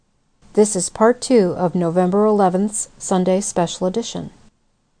This is part 2 of November 11th's Sunday Special Edition.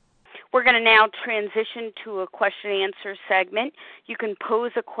 We're going to now transition to a question and answer segment. You can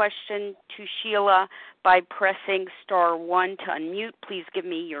pose a question to Sheila by pressing *1 to unmute. Please give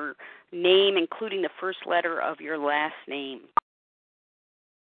me your name, including the first letter of your last name.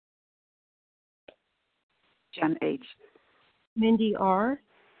 Jen H. Mindy R.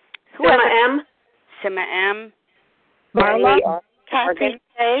 Sima M. Sima M. Marla. Kathy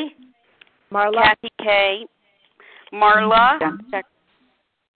K. Marla. Kathy K. Marla.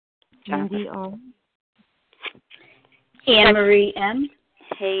 Mindy R. Anne Marie M.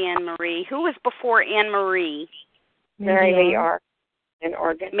 Hey, Anne Marie. Who was before Anne Marie? Mary Lee R. in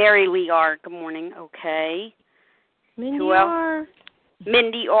Oregon. Mary Lee R. Good morning. Okay. Mindy Who else? R.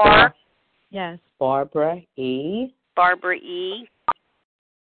 Mindy R. Yes. Barbara E. Barbara E.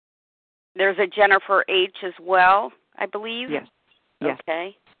 There's a Jennifer H. as well, I believe. Yes.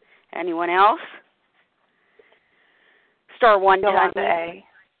 Okay. Anyone else? *1 to Yolanda unmute. A.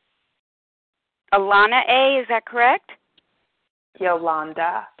 Alana A. Is that correct?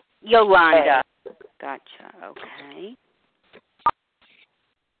 Yolanda. Yolanda. Gotcha. Okay.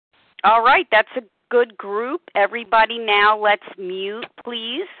 All right. That's a good group. Everybody now let's mute,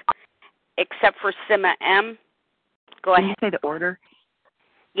 please, except for Sima M. Go ahead. Can you say the order?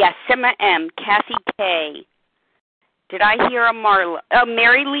 Yes, Sima M. Kathy K. Did I hear a Marla?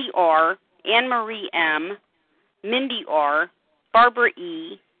 Mary Lee R. Anne Marie M. Mindy R. Barbara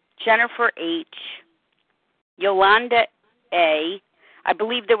E. Jennifer H. Yolanda A. I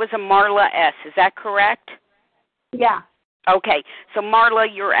believe there was a Marla S. Is that correct? Yeah. Okay. So, Marla,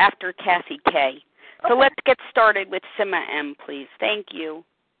 you're after Kathy K. So let's get started with Sima M., please. Thank you.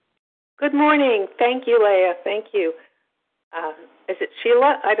 Good morning. Thank you, Leah. Thank you. Is it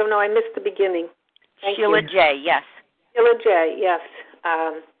Sheila? I don't know. I missed the beginning. Thank Sheila you. J., yes. Sheila J., yes.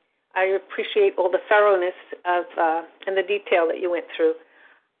 I appreciate all the thoroughness of and the detail that you went through.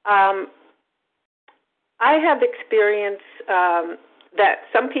 I have experienced that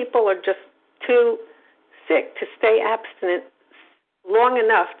some people are just too sick to stay abstinent long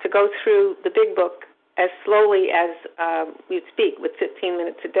enough to go through the big book as slowly as you speak, with 15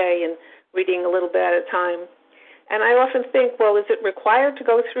 minutes a day and reading a little bit at a time. And I often think, well, is it required to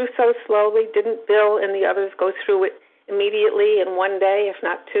go through so slowly? Didn't Bill and the others go through it immediately in one day, if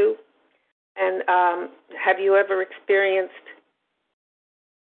not two? And have you ever experienced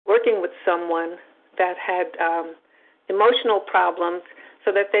working with someone that had emotional problems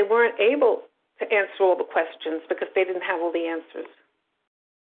so that they weren't able to answer all the questions because they didn't have all the answers?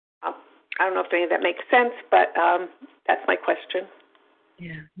 I don't know if any of that makes sense, but that's my question.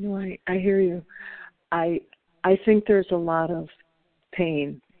 Yeah, no, I hear you. I think there's a lot of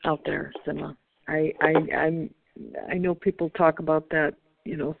pain out there, Sima. I know people talk about that,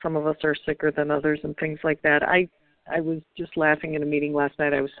 you know, some of us are sicker than others and things like that. I was just laughing in a meeting last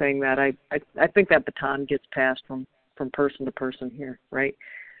night. I was saying that I think that baton gets passed from person to person here, right?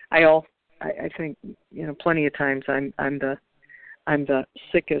 I think, you know, plenty of times I'm the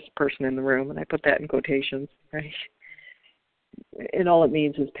sickest person in the room, and I put that in quotations, right? And all it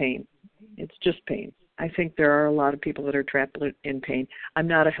means is pain. It's just pain. I think there are a lot of people that are trapped in pain. I'm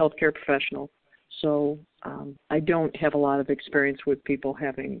not a healthcare professional, so I don't have a lot of experience with people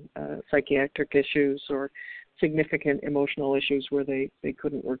having psychiatric issues or significant emotional issues where they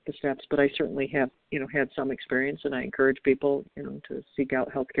couldn't work the steps. But I certainly have, you know, had some experience, and I encourage people, you know, to seek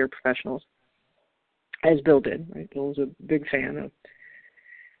out healthcare professionals, as Bill did. Right? Bill was a big fan of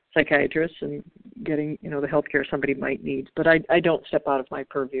psychiatrists and getting, you know, the health care somebody might need. But I don't step out of my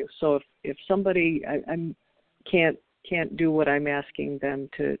purview. So if somebody can't do what I'm asking them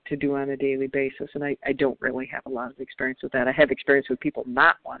to do on a daily basis, and I don't really have a lot of experience with that. I have experience with people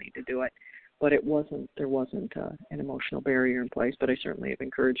not wanting to do it, but there wasn't an emotional barrier in place. But I certainly have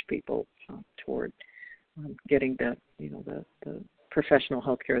encouraged people toward getting the professional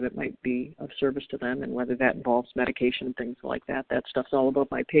health care that might be of service to them, and whether that involves medication and things like that. That stuff's all above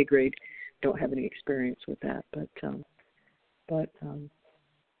my pay grade. Don't have any experience with that, but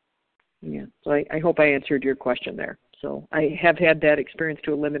yeah. So I hope I answered your question there. So I have had that experience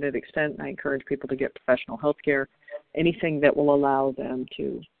to a limited extent, and I encourage people to get professional health care, anything that will allow them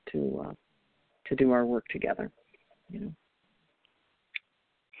to do our work together, you know.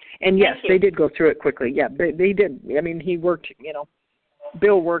 And yes, they did go through it quickly. Yeah, they did. I mean, he worked, you know,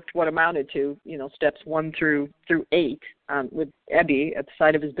 Bill worked what amounted to, you know, steps 1 through 8 with Ebby at the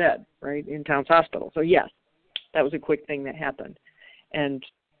side of his bed, right, in Towns Hospital. So, yes, that was a quick thing that happened. And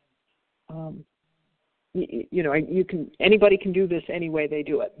anybody can do this any way they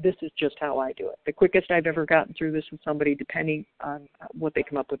do it. This is just how I do it. The quickest I've ever gotten through this with somebody, depending on what they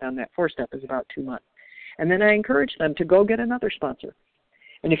come up with on that 4-step, is about 2 months. And then I encourage them to go get another sponsor.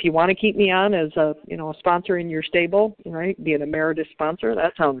 And if you want to keep me on as a sponsor in your stable, right, be an emeritus sponsor,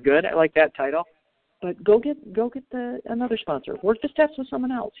 that sounds good. I like that title. But go get another sponsor. Work the steps with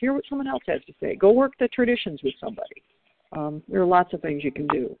someone else. Hear what someone else has to say. Go work the traditions with somebody. There are lots of things you can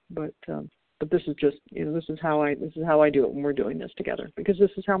do, but this is just this is how I do it when we're doing this together, because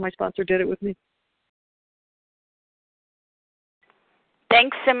this is how my sponsor did it with me.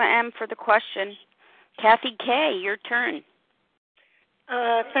 Thanks, Sima M, for the question. Kathy K, your turn.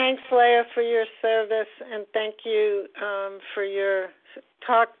 Thanks, Leah, for your service, and thank you for your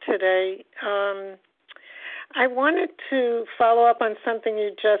talk today. I wanted to follow up on something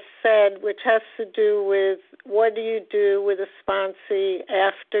you just said, which has to do with what do you do with a sponsee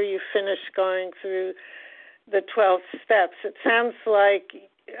after you finish going through the 12 steps. It sounds like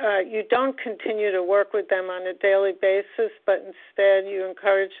you don't continue to work with them on a daily basis, but instead you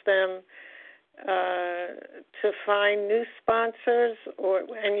encourage them to find new sponsors,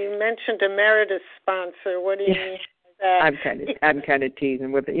 and you mentioned emeritus sponsor. What do you mean by that? I'm kind of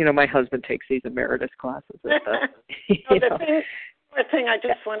teasing with it. My husband takes these emeritus classes. The thing I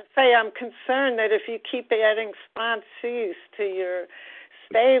just want to say, I'm concerned that if you keep adding sponsees to your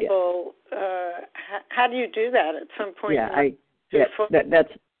stable, how do you do that at some point?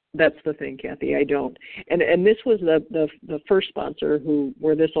 That's the thing, Kathy. I don't. And this was the first sponsor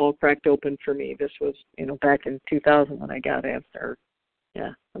where this all cracked open for me. This was, back in 2000 when I got abs, I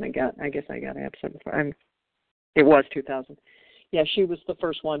guess I got abs. It was 2000. Yeah, she was the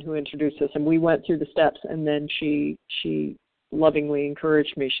first one who introduced us, and we went through the steps, and then she lovingly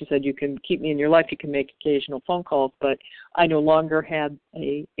encouraged me. She said, you can keep me in your life, you can make occasional phone calls, but I no longer had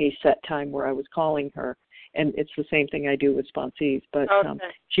a set time where I was calling her. And it's the same thing I do with sponsees. But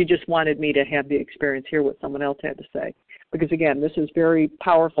she just wanted me to have the experience, hear what someone else had to say. Because, again, this is very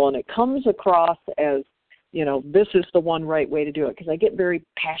powerful, and it comes across as, this is the one right way to do it. Because I get very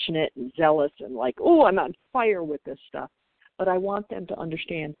passionate and zealous and like, I'm on fire with this stuff. But I want them to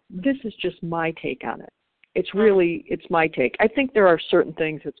understand this is just my take on it. It's my take. I think there are certain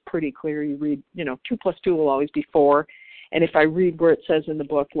things that's pretty clear. You read, 2 + 2 will always be 4. And if I read where it says in the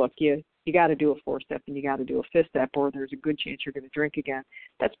book, look, you got to do a 4-step and you got to do a 5th step, or there's a good chance you're going to drink again.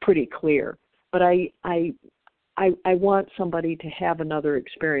 That's pretty clear. But I want somebody to have another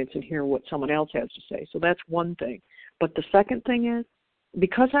experience and hear what someone else has to say. So that's one thing. But the second thing is,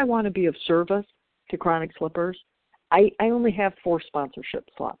 because I want to be of service to chronic slippers, I only have 4 sponsorship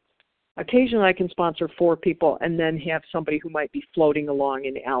slots. Occasionally I can sponsor 4 people and then have somebody who might be floating along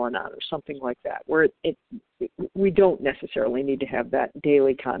in Al-Anon or something like that, where we don't necessarily need to have that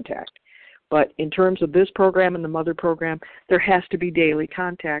daily contact. But in terms of this program and the mother program, there has to be daily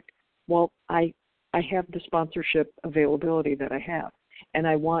contact. Well, I have the sponsorship availability that I have, and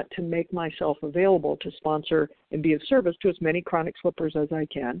I want to make myself available to sponsor and be of service to as many chronic slippers as I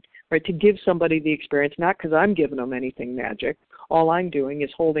can, right, to give somebody the experience, not because I'm giving them anything magic. All I'm doing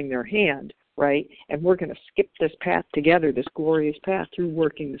is holding their hand, right, and we're going to skip this path together, this glorious path through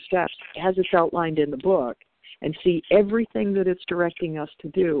working the steps as it's outlined in the book, and see everything that it's directing us to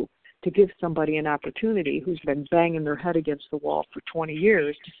do, to give somebody an opportunity who's been banging their head against the wall for 20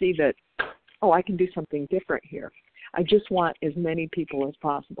 years to see that, I can do something different here. I just want as many people as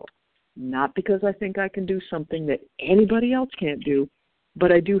possible. Not because I think I can do something that anybody else can't do,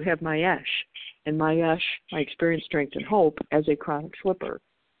 but I do have my ESH. And my ESH, my experience, strength, and hope as a chronic slipper,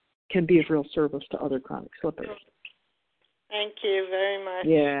 can be of real service to other chronic slippers. Thank you very much.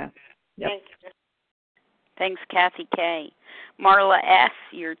 Yeah. Yep. Thank you. Thanks, Kathy K. Marla S.,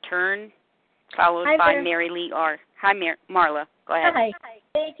 your turn, followed by Mary Lee R. Hi, Marla. Go ahead. Hi.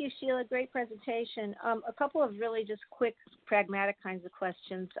 Thank you, Sheila. Great presentation. A couple of really just quick, pragmatic kinds of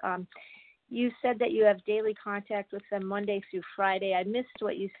questions. You said that you have daily contact with them Monday through Friday. I missed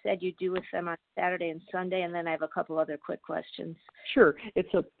what you said you do with them on Saturday and Sunday, and then I have a couple other quick questions. Sure.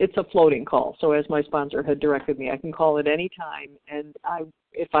 It's a floating call. So as my sponsor had directed me, I can call at any time, and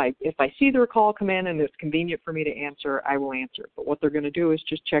if I see their call come in and it's convenient for me to answer, I will answer. But what they're going to do is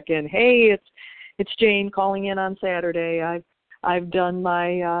just check in. Hey, it's Jane calling in on Saturday. I've done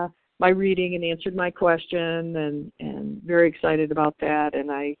my reading and answered my question, and very excited about that.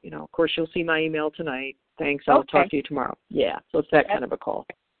 And of course, you'll see my email tonight. Thanks. I'll talk to you tomorrow. Yeah. So it's that kind of a call.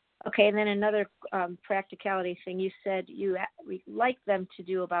 Okay. And then another practicality thing. You said we'd like them to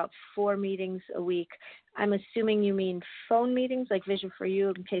do about 4 meetings a week. I'm assuming you mean phone meetings, like Vision for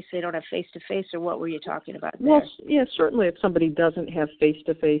You, in case they don't have face-to-face, or what were you talking about there? Well, yeah, certainly if somebody doesn't have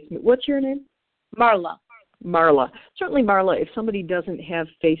face-to-face. What's your name? Marla. Marla. Certainly, Marla, if somebody doesn't have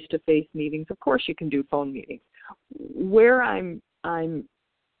face-to-face meetings, of course you can do phone meetings. Where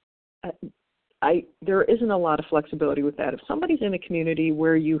there isn't a lot of flexibility with that. If somebody's in a community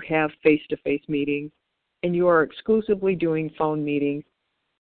where you have face-to-face meetings and you are exclusively doing phone meetings,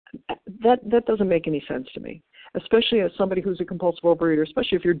 that doesn't make any sense to me, especially as somebody who's a compulsive overeater,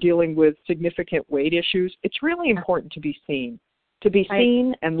 especially if you're dealing with significant weight issues. It's really important to be seen. To be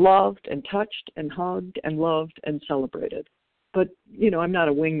seen and loved and touched and hugged and loved and celebrated. But, I'm not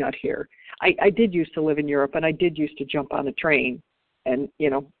a wingnut here. I did used to live in Europe, and I did used to jump on a train and,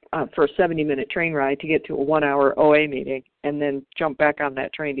 for a 70-minute train ride to get to a 1-hour OA meeting and then jump back on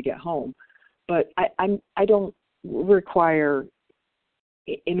that train to get home. But I don't require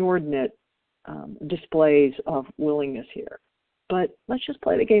inordinate displays of willingness here. But let's just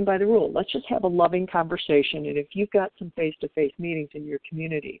play the game by the rule. Let's just have a loving conversation. And if you've got some face-to-face meetings in your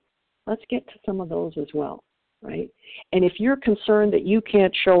community, let's get to some of those as well, right? And if you're concerned that you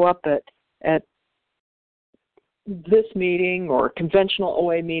can't show up at this meeting or conventional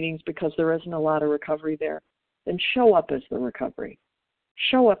OA meetings because there isn't a lot of recovery there, then show up as the recovery.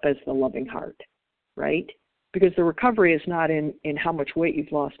 Show up as the loving heart, right? Because the recovery is not in how much weight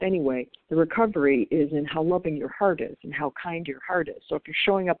you've lost anyway. The recovery is in how loving your heart is and how kind your heart is. So if you're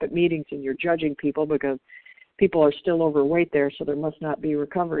showing up at meetings and you're judging people because people are still overweight there, so there must not be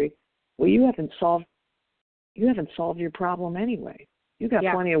recovery, well, you haven't solved your problem anyway. You've got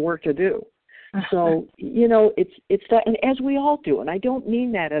plenty of work to do. So, it's that, and as we all do, and I don't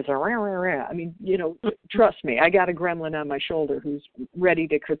mean that as a rah. I mean, trust me, I got a gremlin on my shoulder who's ready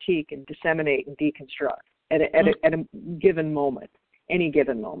to critique and disseminate and deconstruct. At a given moment, any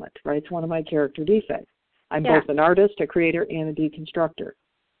given moment, right? It's one of my character defects. I'm both an artist, a creator, and a deconstructor.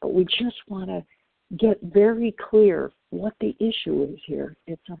 But we just want to get very clear what the issue is here.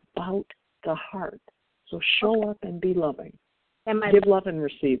 It's about the heart. So show up and be loving. And give love and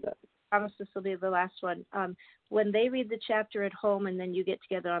receive it. I promise this will be the last one. When they read the chapter at home and then you get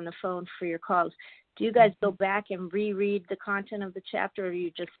together on the phone for your calls, do you guys go back and reread the content of the chapter, or are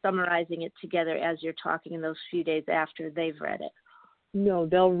you just summarizing it together as you're talking in those few days after they've read it? No,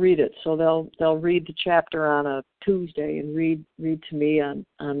 they'll read it. So they'll read the chapter on a Tuesday and read to me on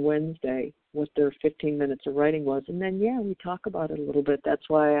Wednesday what their 15 minutes of writing was, and then we talk about it a little bit. That's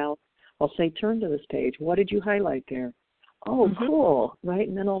why I'll say, turn to this page. What did you highlight there? Oh, cool, right?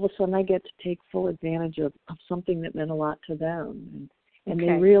 And then all of a sudden I get to take full advantage of something that meant a lot to them, and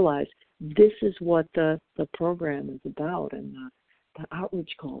they realize this is what the program is about, and the outreach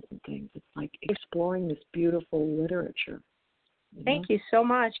calls and things. It's like exploring this beautiful literature. Thank you so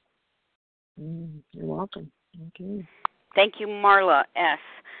much. You're welcome. Okay. Thank you, Marla S.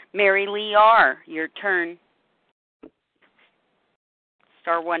 Mary Lee R., your turn.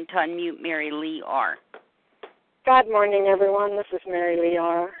 Star 1 to unmute Mary Lee R. Good morning, everyone. This is Mary Lee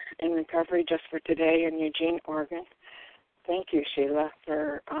R. in recovery just for today in Eugene, Oregon. Thank you, Sheila,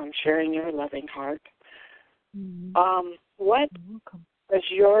 for sharing your loving heart. What does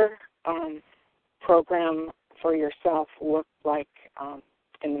your program for yourself look like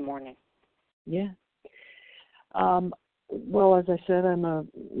in the morning? Yeah. Well, as I said, I'm a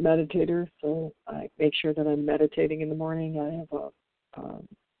meditator, so I make sure that I'm meditating in the morning. I have a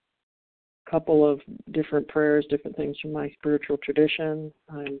couple of different prayers, different things from my spiritual tradition.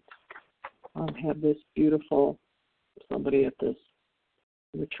 I have this beautiful, somebody at this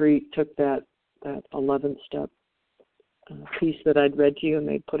retreat took that 11th step piece that I'd read to you, and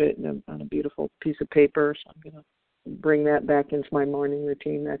they put it on a beautiful piece of paper. So I'm going to bring that back into my morning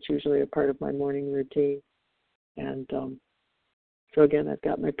routine. That's usually a part of my morning routine. And so again, I've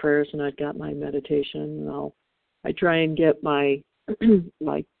got my prayers and I've got my meditation, and I try and get my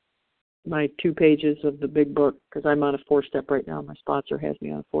my 2 pages of the big book, because I'm on a 4-step right now. My sponsor has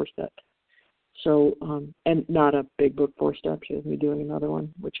me on a 4-step. So, and not a big book 4-step. She has me doing another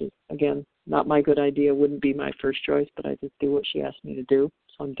one, which is, again, not my good idea, wouldn't be my first choice, but I just do what she asked me to do.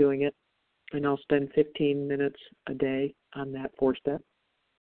 So I'm doing it. And I'll spend 15 minutes a day on that 4-step.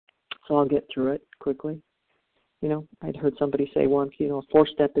 So I'll get through it quickly. I'd heard somebody say once,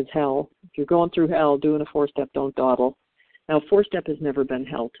 4-step is hell. If you're going through hell, doing a 4-step, don't dawdle. Now, 4-step has never been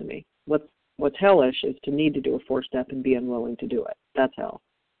hell to me. What's hellish is to need to do a 4-step and be unwilling to do it. That's hell.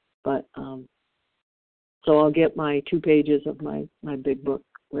 But so I'll get my 2 pages of my big book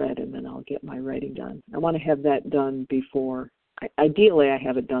read, and then I'll get my writing done. I want to have that done before. Ideally, I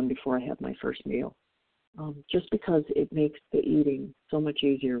have it done before I have my first meal, just because it makes the eating so much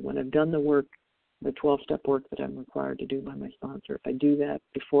easier. When I've done the work, the 12-step work that I'm required to do by my sponsor, if I do that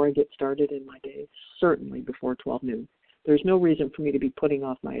before I get started in my day, certainly before 12 noon, there's no reason for me to be putting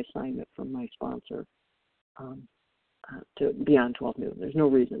off my assignment from my sponsor to beyond 12 noon. There's no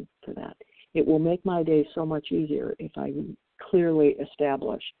reason for that. It will make my day so much easier if I clearly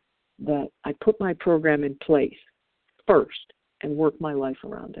establish that I put my program in place first and work my life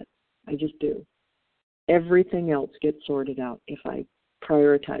around it. I just do. Everything else gets sorted out if I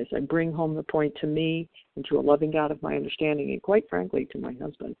prioritize. I bring home the point to me and to a loving God of my understanding, and quite frankly to my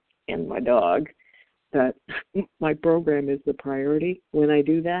husband and my dog, that my program is the priority. When I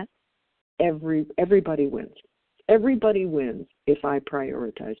do that, everybody wins. Everybody wins if I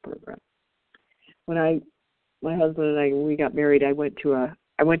prioritize program. When my husband and I, when we got married, I went to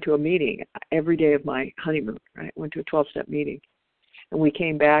a meeting every day of my honeymoon. Right? I went to a 12-step meeting, and we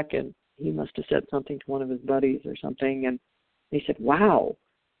came back, and he must have said something to one of his buddies or something, and he said, "Wow,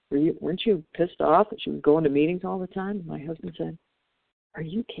 weren't you pissed off that she was going to meetings all the time?" And my husband said, "Are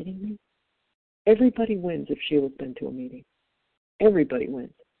you kidding me? Everybody wins if Sheila's been to a meeting. Everybody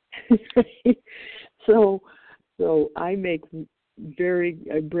wins." So I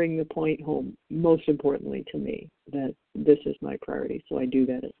bring the point home, most importantly to me, that this is my priority. So I do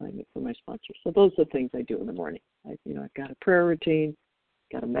that assignment for my sponsor. So those are the things I do in the morning. I've got a prayer routine,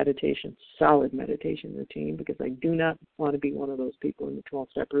 got a solid meditation routine, because I do not want to be one of those people in the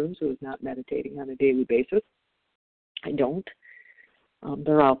 12-step rooms who is not meditating on a daily basis. I don't.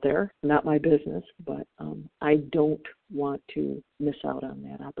 They're out there, not my business, but I don't want to miss out on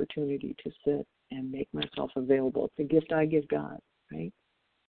that opportunity to sit and make myself available. It's a gift I give God, right?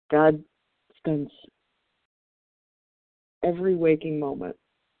 God spends every waking moment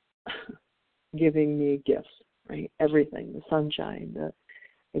giving me gifts, right? Everything, the sunshine, the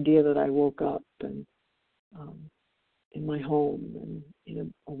idea that I woke up and in my home and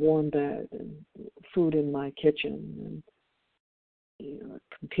in a warm bed and food in my kitchen and a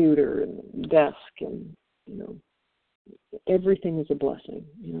computer and desk, and everything is a blessing.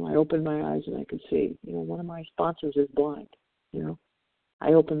 I opened my eyes and I could see. One of my sponsors is blind.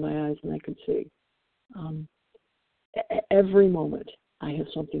 I opened my eyes and I could see. Every moment I have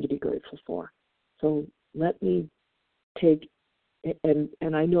something to be grateful for. So let me take,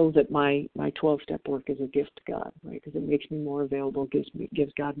 and I know that my 12-step work is a gift to God, right? Because it makes me more available,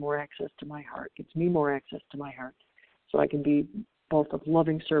 gives God more access to my heart, gives me more access to my heart, so I can be both of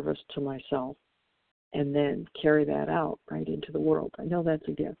loving service to myself and then carry that out right into the world. I know that's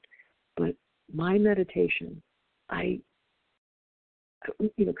a gift. But my meditation,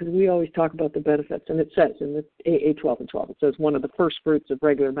 because we always talk about the benefits, and it says in the AA 12 and 12, it says one of the first fruits of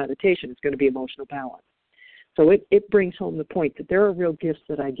regular meditation is going to be emotional balance. So it brings home the point that there are real gifts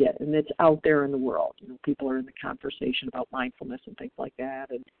that I get, and it's out there in the world. People are in the conversation about mindfulness and things like that,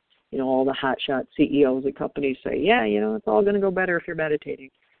 and all the hotshot CEOs of companies say, yeah, it's all going to go better if you're meditating.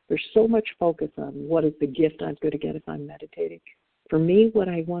 There's so much focus on what is the gift I'm going to get if I'm meditating. For me, what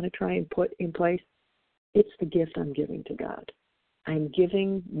I want to try and put in place, it's the gift I'm giving to God. I'm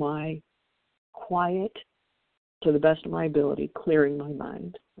giving my quiet to the best of my ability, clearing my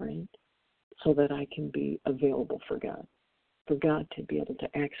mind, right, so that I can be available for God to be able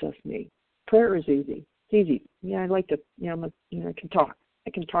to access me. Prayer is easy. It's easy. I like to, I can talk. I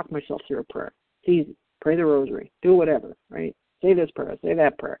can talk myself through a prayer. It's easy. Pray the rosary. Do whatever, right? Say this prayer. Say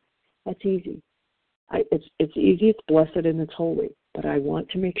that prayer. That's easy. It's easy. It's blessed and it's holy. But I want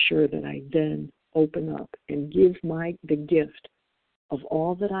to make sure that I then open up and give the gift of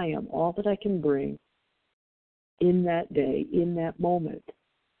all that I am, all that I can bring in that day, in that moment,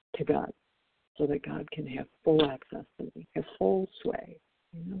 to God, so that God can have full access to me, have full sway.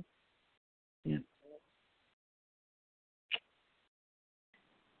 Yeah.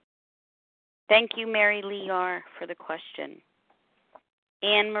 Thank you, Mary Lee R., for the question.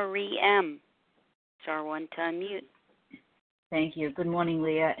 Anne Marie M. Star one to unmute. Thank you. Good morning,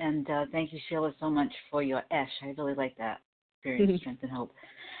 Leah, and thank you, Sheila, so much for your ESH. I really like that. Experience, strength, and hope.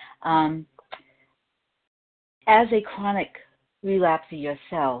 As a chronic relapser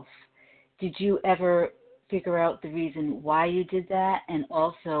yourself, did you ever figure out the reason why you did that? And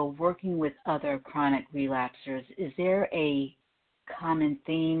also, working with other chronic relapsers, is there a common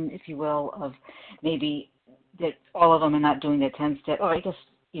theme, if you will, of maybe that all of them are not doing their 10-step? Or I guess,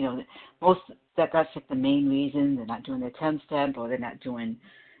 most that's like the main reason they're not doing their 10-step or they're not doing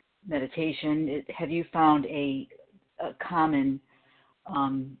meditation. Have you found a common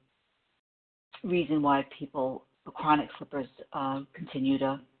reason why chronic slippers, continue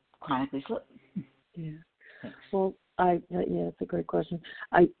to chronically slip? Yeah. Thanks. Well, it's a great question.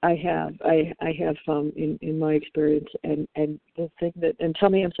 I have in my experience, and the thing that, and tell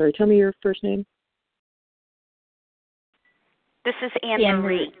me your first name. This is Anne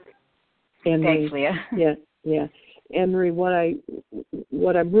Marie. Thanks, Leah. Yeah. Anne-Marie, what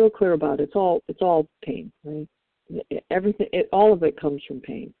I'm real clear about, it's all pain, right? Everything, all of it comes from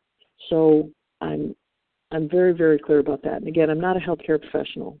pain. So I'm very, very clear about that. And again, I'm not a healthcare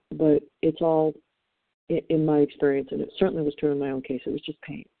professional, but it's all in my experience, and it certainly was true in my own case. It was just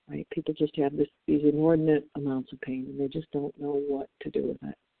pain, right? People just have these inordinate amounts of pain, and they just don't know what to do with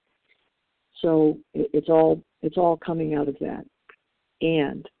it. So it's all coming out of that.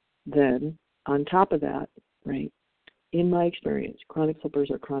 And then on top of that, right, in my experience, chronic flippers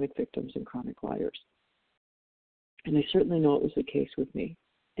are chronic victims and chronic liars. And I certainly know it was the case with me.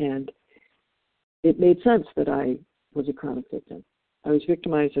 And it made sense that I was a chronic victim. I was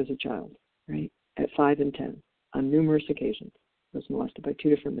victimized as a child, right, at 5 and 10 on numerous occasions. I was molested by 2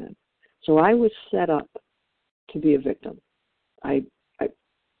 different men. So I was set up to be a victim.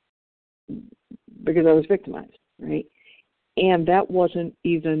 Because I was victimized, right? And that wasn't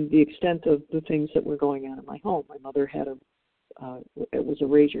even the extent of the things that were going on in my home. My mother had it was a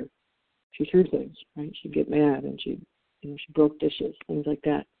rager. She threw things, right? She'd get mad and she broke dishes, things like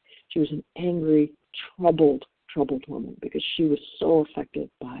that. She was an angry, troubled woman because she was so affected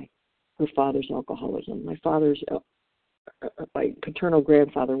by her father's alcoholism. My father's my paternal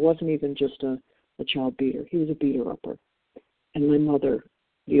grandfather wasn't even just a child beater. He was a beater-upper. And my mother,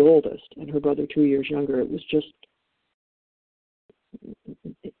 the oldest, and her brother 2 years younger, it's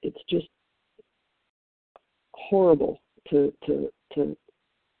just horrible to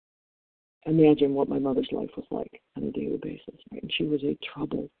imagine what my mother's life was like on a daily basis. Right? And she was a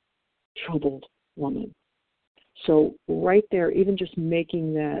troubled woman. So right there, even just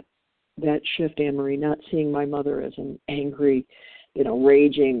making that shift, Anne-Marie, not seeing my mother as an angry,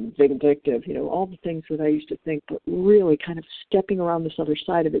 raging, vindictive, all the things that I used to think, but really kind of stepping around this other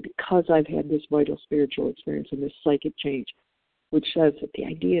side of it because I've had this vital spiritual experience and this psychic change, which says that the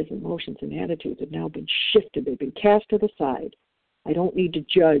ideas, emotions, and attitudes have now been shifted. They've been cast to the side. I don't need to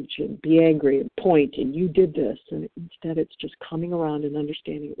judge and be angry and point, and you did this. And instead, it's just coming around and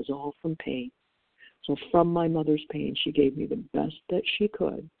understanding it was all from pain. So from my mother's pain, she gave me the best that she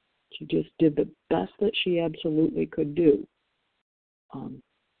could. She just did the best that she absolutely could do.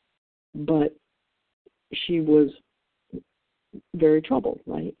 But she was very troubled,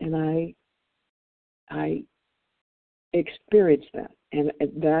 right? And I experienced that. And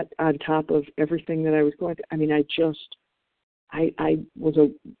that on top of everything that I was going through, I was a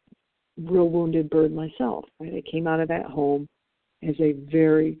real wounded bird myself, right? I came out of that home as a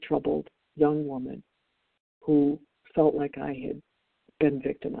very troubled young woman who felt like I had been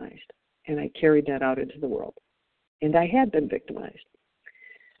victimized. And I carried that out into the world. And I had been victimized.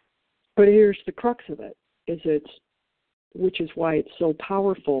 But here's the crux of it, which is why it's so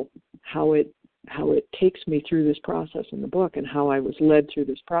powerful how it takes me through this process in the book and how I was led through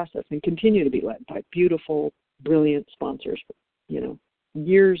this process and continue to be led by beautiful, brilliant sponsors,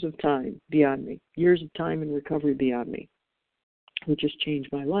 years of time beyond me, years of time and recovery beyond me, who just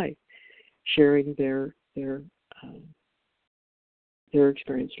changed my life, sharing their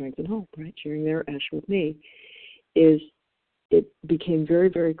experience, strength, and hope, right? Sharing their ash with me it became very,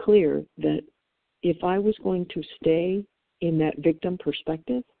 very clear that if I was going to stay in that victim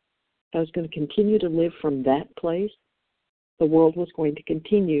perspective, if I was going to continue to live from that place, the world was going to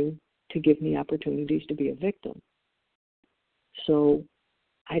continue to give me opportunities to be a victim. So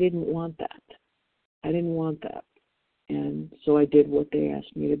I didn't want that. And so I did what they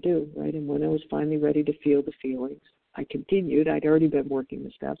asked me to do, right? And when I was finally ready to feel the feelings, I continued. I'd already been working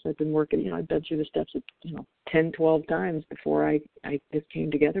the steps. I'd been working, I'd been through the steps 10, 12 times before this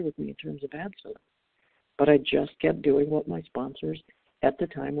came together with me in terms of abstinence. But I just kept doing what my sponsors at the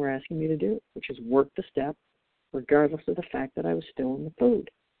time were asking me to do, which is work the step regardless of the fact that I was still in the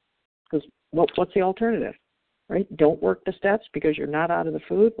food. Because what's the alternative, right? Don't work the steps because you're not out of the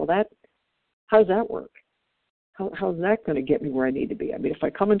food? Well, how does that work? How's that going to get me where I need to be? I mean, if I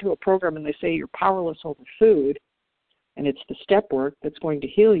come into a program and they say you're powerless over food, and it's the step work that's going to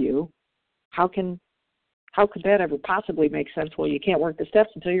heal you, how could that ever possibly make sense? Well, you can't work the steps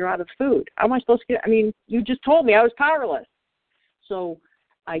until you're out of food. How am I supposed to you just told me I was powerless. So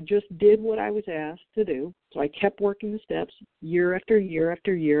I just did what I was asked to do. So I kept working the steps year after year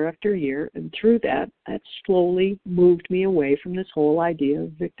after year after year, and through that slowly moved me away from this whole idea of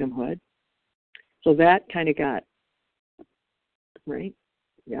victimhood. So that kind of got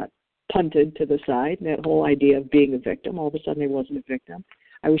punted to the side, and that whole idea of being a victim. All of a sudden I wasn't a victim.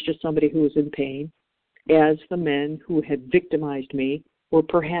 I was just somebody who was in pain, as the men who had victimized me were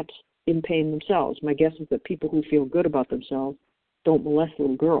perhaps in pain themselves. My guess is that people who feel good about themselves don't molest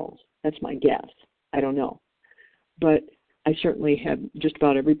little girls. That's my guess. I don't know. But I certainly have, just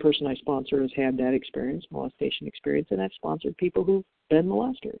about every person I sponsor has had that experience, molestation experience, and I've sponsored people who've been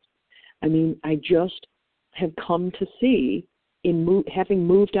molesters. I mean, I just have come to see, having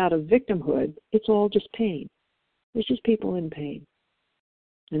moved out of victimhood, it's all just pain. It's just people in pain.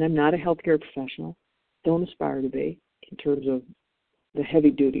 And I'm not a healthcare professional, don't aspire to be in terms of the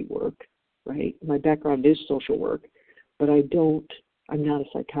heavy-duty work, right? My background is social work, but I'm not a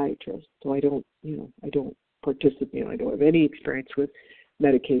psychiatrist, so I don't participate. I don't have any experience with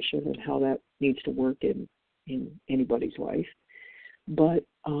medication and how that needs to work in anybody's life. But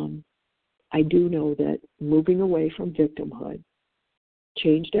I do know that moving away from victimhood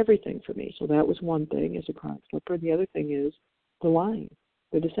changed everything for me. So that was one thing as a chronic slipper. The other thing is the lying,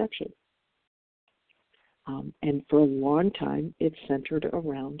 the deception. And for a long time, it centered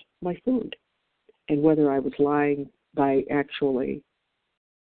around my food. And whether I was lying by actually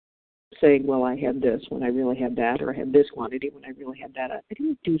saying, well, I had this when I really had that, or I had this quantity when I really had that. I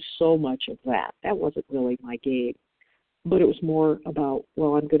didn't do so much of that. That wasn't really my game. But it was more about,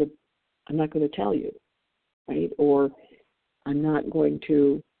 well, I'm not going to tell you, right? Or I'm not going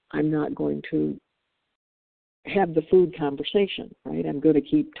to have the food conversation, right? I'm going to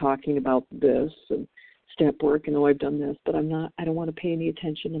keep talking about this and step work and I've done this, but I don't want to pay any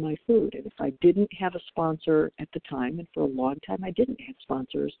attention to my food. And if I didn't have a sponsor at the time, and for a long time I didn't have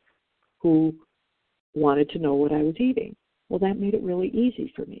sponsors who wanted to know what I was eating, well, that made it really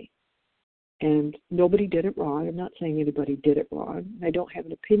easy for me. And nobody did it wrong. I'm not saying anybody did it wrong. I don't have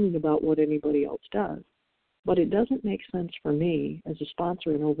an opinion about what anybody else does. But it doesn't make sense for me as a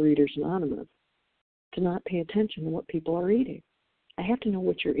sponsor in Overeaters Anonymous to not pay attention to what people are eating. I have to know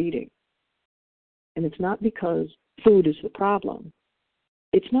what you're eating. And it's not because food is the problem.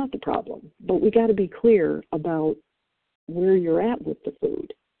 It's not the problem. But we got to be clear about where you're at with the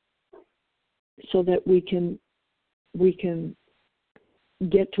food so that we can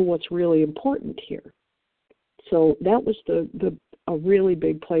get to what's really important here. So that was a really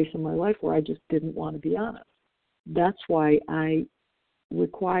big place in my life where I just didn't want to be honest. That's why I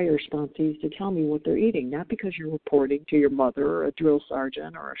require sponsees to tell me what they're eating, not because you're reporting to your mother or a drill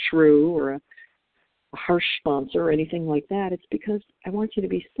sergeant or a shrew or a harsh sponsor or anything like that. It's because I want you to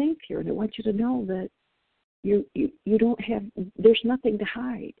be safe here, and I want you to know that you don't have, there's nothing to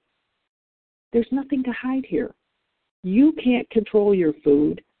hide. There's nothing to hide here. You can't control your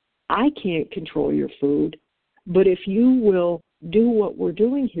food. I can't control your food. But if you will do what we're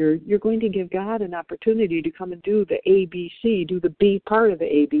doing here, you're going to give God an opportunity to come and do the ABC, do the B part of the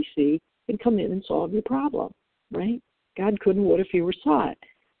ABC, and come in and solve your problem, right? God couldn't, what if he were saw it?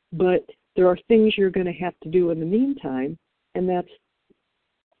 But there are things you're going to have to do in the meantime, and that's,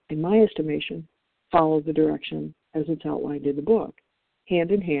 in my estimation, follow the direction as it's outlined in the book,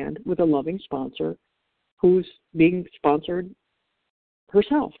 hand in hand with a loving sponsor who's being sponsored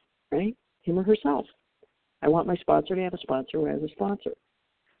herself, right? Him or herself. I want my sponsor to have a sponsor who has a sponsor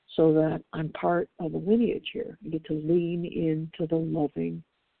so that I'm part of a lineage here. I get to lean into the loving,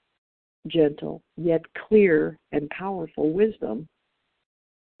 gentle, yet clear and powerful wisdom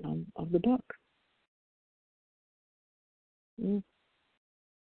of the book.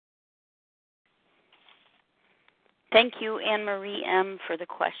 Thank you, Anne Marie M., for the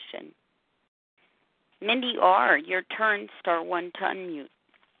question. Mindy R., your turn, star 1 to unmute.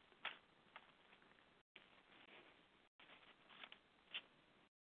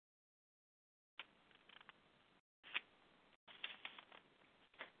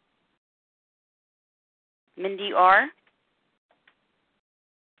 Mindy R.,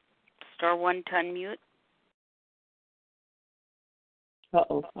 star 1 to unmute.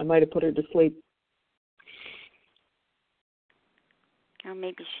 Uh-oh, I might have put her to sleep. Or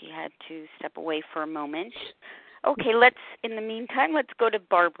maybe she had to step away for a moment. Okay, in the meantime, let's go to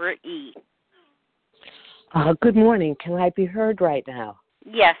Barbara E. Good morning. Can I be heard right now?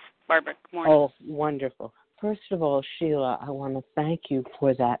 Yes, Barbara, good morning. Oh, wonderful. First of all, Sheila, I want to thank you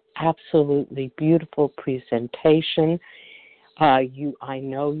for that absolutely beautiful presentation. I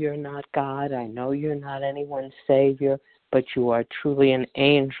know you're not God. I know you're not anyone's savior, but you are truly an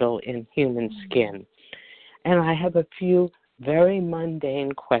angel in human skin. And I have a few very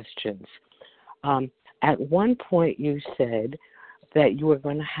mundane questions. At one point you said that you were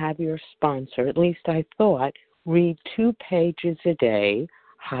going to have your sponsor, at least I thought, read 2 pages a day,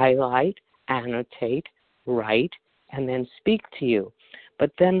 highlight, annotate, write, and then speak to you.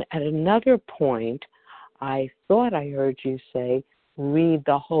 But then at another point, I thought I heard you say, read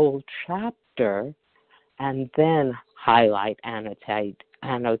the whole chapter and then highlight, annotate,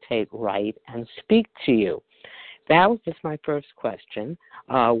 write, and speak to you. That was just my first question.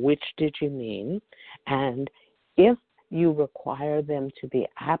 Which did you mean? And if you require them to be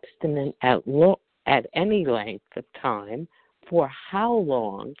abstinent at any length of time, for how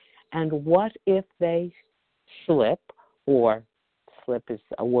long, and what if they slip, or slip is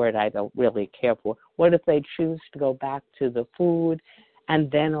a word I don't really care for, what if they choose to go back to the food and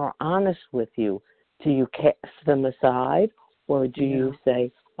then are honest with you? Do you cast them aside, or do you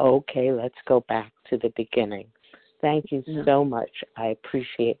say, okay, let's go back to the beginning? Thank you so much. I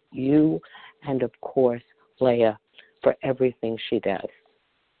appreciate you and, of course, Leah for everything she does.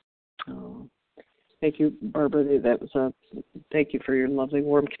 Oh, thank you, Barbara. Thank you for your lovely,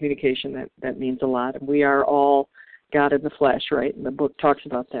 warm communication. That means a lot. And we are all God in the flesh, right? And the book talks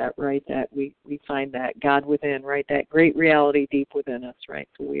about that, right? That we find that God within, right? That great reality deep within us, right?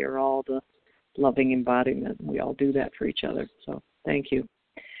 So we are all the loving embodiment. We all do that for each other. So thank you.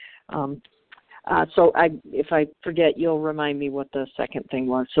 If I forget, you'll remind me what the second thing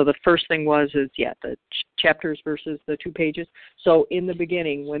was. So the first thing was the chapters versus the 2 pages. So in the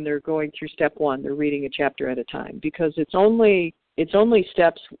beginning, when they're going through step 1, they're reading a chapter at a time, because it's only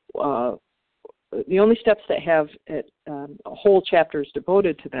steps. The only steps that have whole chapters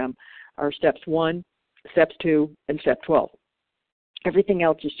devoted to them are steps 1, steps 2, and step 12. Everything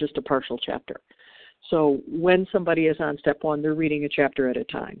else is just a partial chapter. So when somebody is on step 1, they're reading a chapter at a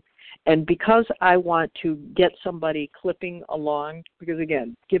time. And because I want to get somebody clipping along, because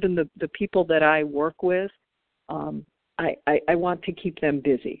again, given the people that I work with, I want to keep them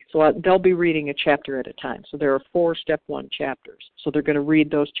busy. So they'll be reading a chapter at a time. So there are 4 step 1 chapters. So they're going to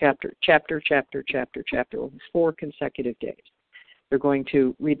read those chapter over 4 consecutive days. They're going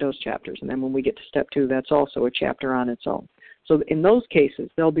to read those chapters. And then when we get to step 2, that's also a chapter on its own. So in those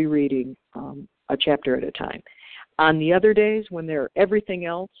cases, they'll be reading a chapter at a time. On the other days, when they're everything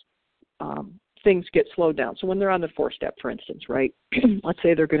else, things get slowed down. So when they're on the 4-step, for instance, right? Let's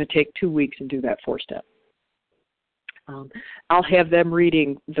say they're going to take 2 weeks and do that 4-step. I'll have them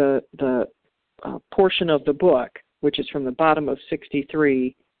reading the portion of the book, which is from the bottom of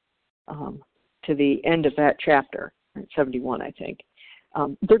 63 to the end of that chapter, 71, I think.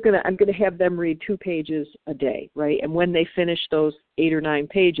 I'm going to have them read 2 pages a day, right? And when they finish those 8 or 9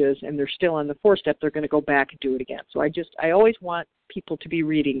 pages and they're still on the 4-step, they're going to go back and do it again. So I always want people to be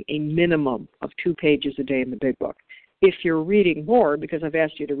reading a minimum of 2 pages a day in the big book. If you're reading more, because I've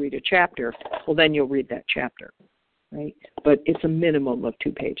asked you to read a chapter, well, then you'll read that chapter, right? But it's a minimum of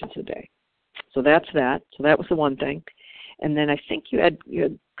 2 pages a day. So that's that. So that was the one thing. And then I think you had a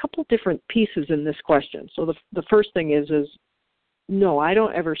couple different pieces in this question. So the first thing is no, I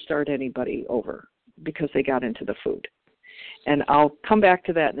don't ever start anybody over because they got into the food. And I'll come back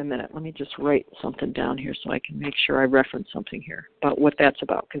to that in a minute. Let me just write something down here so I can make sure I reference something here about what that's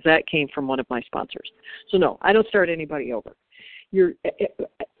about, because that came from one of my sponsors. So no, I don't start anybody over.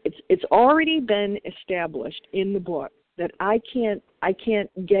 It's already been established in the book that I can't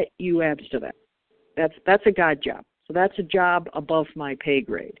get you abstinent. That's a God job. So that's a job above my pay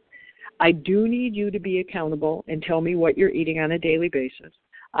grade. I do need you to be accountable and tell me what you're eating on a daily basis.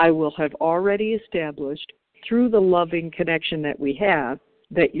 I will have already established through the loving connection that we have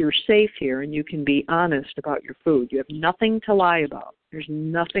that you're safe here and you can be honest about your food. You have nothing to lie about. There's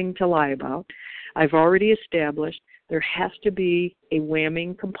nothing to lie about. I've already established there has to be a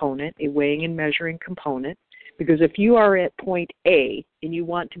weighing component, a weighing and measuring component, because if you are at point A and you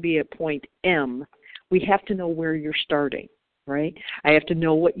want to be at point M, we have to know where you're starting. Right? I have to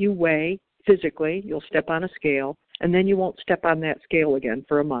know what you weigh physically. You'll step on a scale, and then you won't step on that scale again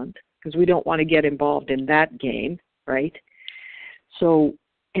for a month because we don't want to get involved in that game, right? So,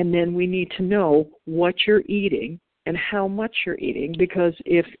 and then we need to know what you're eating and how much you're eating, because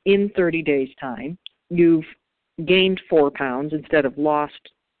if in 30 days' time you've gained 4 pounds instead of lost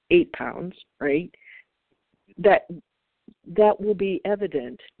 8 pounds, right, that will be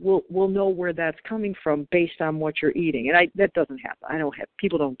evident. We'll know where that's coming from based on what you're eating. And that doesn't happen.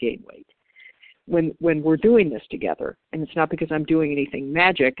 People don't gain weight when we're doing this together. And it's not because I'm doing anything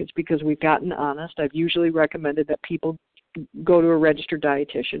magic. It's because we've gotten honest. I've usually recommended that people go to a registered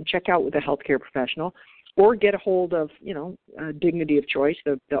dietitian, check out with a healthcare professional, or get a hold of, Dignity of Choice,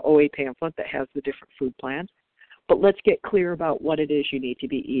 the OA pamphlet that has the different food plans. But let's get clear about what it is you need to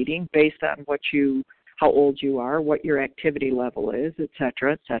be eating based on how old you are, what your activity level is, et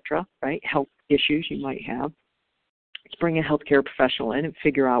cetera, right? Health issues you might have. Let's bring a healthcare professional in and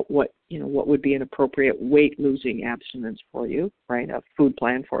figure out what would be an appropriate weight-losing abstinence for you, right? A food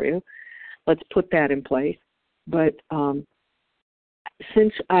plan for you. Let's put that in place. But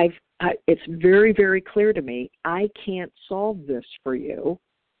since it's very, very clear to me, I can't solve this for you,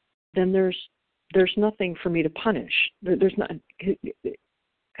 then there's nothing for me to punish. There's not.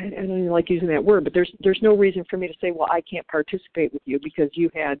 I don't even like using that word, but there's no reason for me to say, well, I can't participate with you because you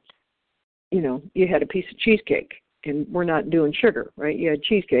had a piece of cheesecake, and we're not doing sugar, right? You had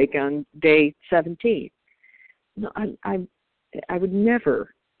cheesecake on day 17. No, I would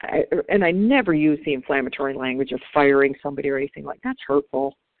never, and I never use the inflammatory language of firing somebody or anything like that. That's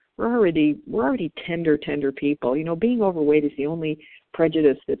hurtful. We're already tender people. Being overweight is the only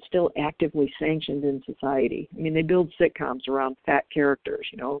prejudice that's still actively sanctioned in society. I mean, they build sitcoms around fat characters.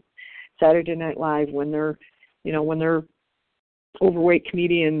 Saturday Night Live, when their overweight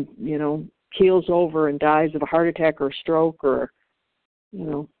comedian, keels over and dies of a heart attack or a stroke, or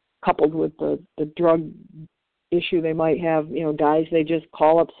coupled with the drug issue they might have, dies, they just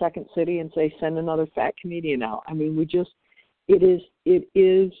call up Second City and say, send another fat comedian out. I mean,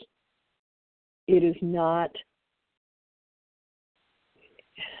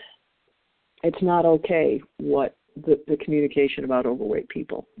 it's not okay what the communication about overweight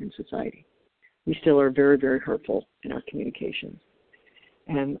people in society. We still are very, very hurtful in our communications.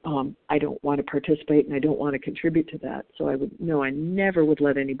 And I don't want to participate and I don't want to contribute to that. So I never would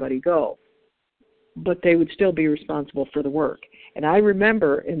let anybody go. But they would still be responsible for the work. And I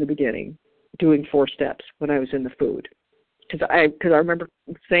remember in the beginning doing 4 steps when I was in the food. Because I remember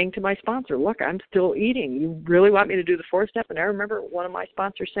saying to my sponsor, look, I'm still eating. You really want me to do the 4 step? And I remember one of my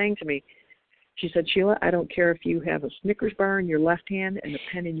sponsors saying to me, she said, Sheila, I don't care if you have a Snickers bar in your left hand and a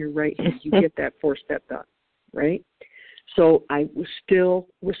pen in your right hand. You get that 4 step done, right? So I was still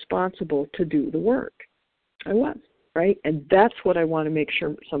responsible to do the work. I was, right? And that's what I want to make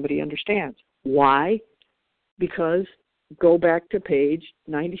sure somebody understands. Why? Because go back to page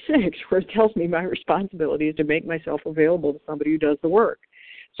 96 where it tells me my responsibility is to make myself available to somebody who does the work.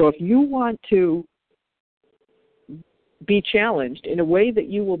 So if you want to be challenged in a way that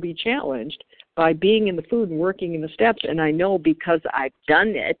you will be challenged by being in the food and working in the steps, and I know because I've done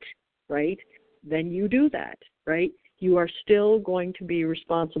it, right, then you do that, right? You are still going to be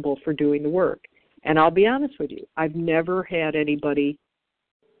responsible for doing the work. And I'll be honest with you, I've never had anybody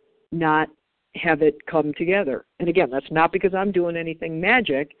not have it come together. And again, that's not because I'm doing anything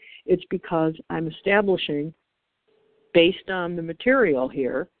magic. It's because I'm establishing, based on the material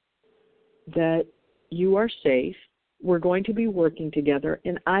here, that you are safe. We're going to be working together,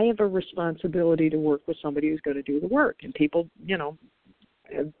 and I have a responsibility to work with somebody who's going to do the work. And people,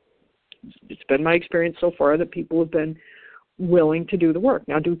 it's been my experience so far that people have been willing to do the work.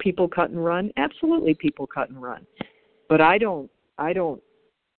 Now, do people cut and run? Absolutely, people cut and run. But I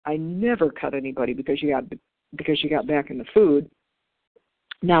never cut anybody because you got back in the food.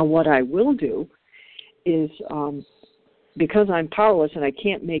 Now, what I will do is, because I'm powerless and I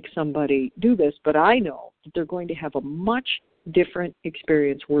can't make somebody do this, but I know that they're going to have a much different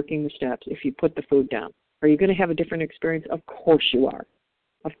experience working the steps if you put the food down. Are you going to have a different experience? Of course you are.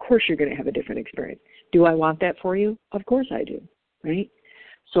 Of course you're going to have a different experience. Do I want that for you? Of course I do, right?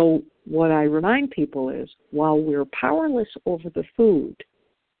 So what I remind people is, while we're powerless over the food,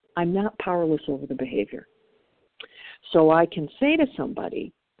 I'm not powerless over the behavior. So I can say to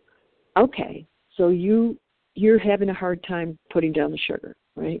somebody, okay, so you're having a hard time putting down the sugar,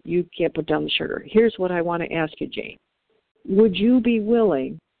 right? You can't put down the sugar. Here's what I want to ask you, Jane. Would you be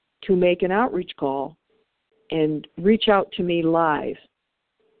willing to make an outreach call and reach out to me live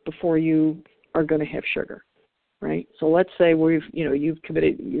before you are going to have sugar, right? So let's say you've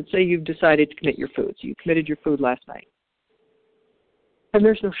decided to commit your food. So you committed your food last night. And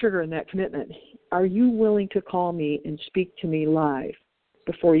there's no sugar in that commitment. Are you willing to call me and speak to me live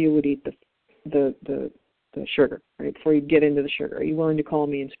before you would eat the sugar, right? Before you get into the sugar? Are you willing to call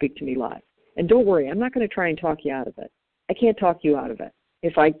me and speak to me live? And don't worry, I'm not going to try and talk you out of it. I can't talk you out of it.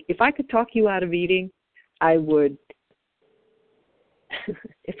 If I could talk you out of eating, I would.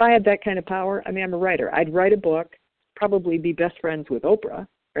 If I had that kind of power, I mean, I'm a writer. I'd write a book, probably be best friends with Oprah,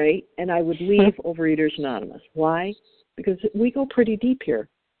 right? And I would leave Overeaters Anonymous. Why? Because we go pretty deep here.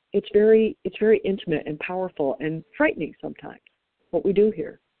 It's very intimate and powerful and frightening sometimes, what we do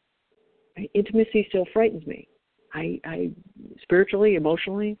here. Intimacy still frightens me. I spiritually,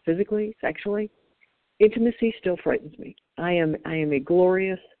 emotionally, physically, sexually, intimacy still frightens me. I am a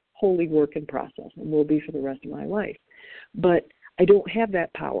glorious, holy work in process and will be for the rest of my life. But I don't have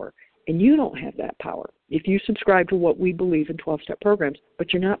that power, and you don't have that power if you subscribe to what we believe in 12-step programs,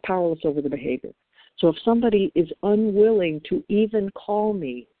 but you're not powerless over the behavior. So if somebody is unwilling to even call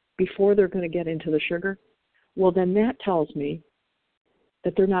me before they're going to get into the sugar, well, then that tells me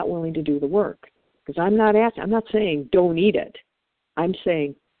that they're not willing to do the work. Because I'm not saying don't eat it. I'm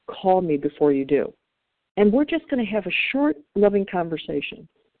saying call me before you do. And we're just going to have a short, loving conversation.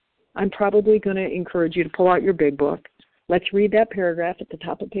 I'm probably going to encourage you to pull out your big book, Let's read that paragraph at the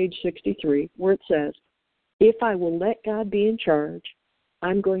top of page 63 where it says, if I will let God be in charge,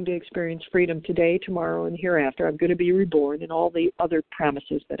 I'm going to experience freedom today, tomorrow, and hereafter. I'm going to be reborn, and all the other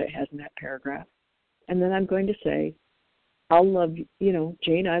promises that it has in that paragraph. And then I'm going to say, I'll love you,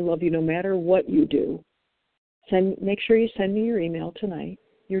 Jane, I love you no matter what you do. Make sure you send me your email tonight.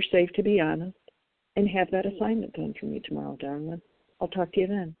 You're safe to be honest. And have that assignment done for me tomorrow, darling. I'll talk to you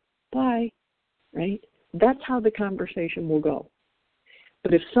then. Bye. Right? That's how the conversation will go.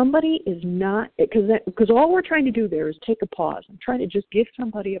 But if somebody is not, because all we're trying to do there is take a pause. I'm trying to just give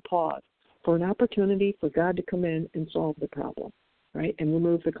somebody a pause for an opportunity for God to come in and solve the problem, right, and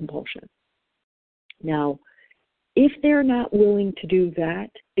remove the compulsion. Now, if they're not willing to do that,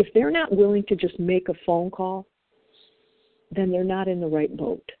 if they're not willing to just make a phone call, then they're not in the right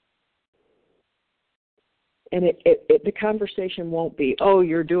boat. And the conversation won't be, oh,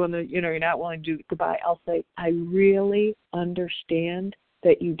 you're doing you're not willing to do goodbye. I'll say, I really understand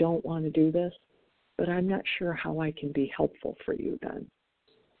that you don't want to do this, but I'm not sure how I can be helpful for you then,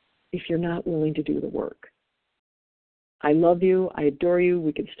 if you're not willing to do the work. I love you. I adore you.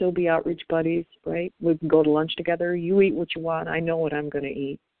 We can still be outreach buddies, right? We can go to lunch together. You eat what you want. I know what I'm going to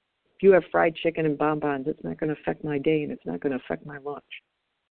eat. If you have fried chicken and bonbons, it's not going to affect my day, and it's not going to affect my lunch.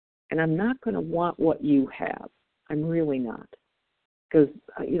 And I'm not going to want what you have. I'm really not. Because,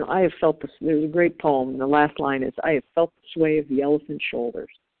 I have felt this. There's a great poem, and the last line is, I have felt the sway of the elephant's shoulders.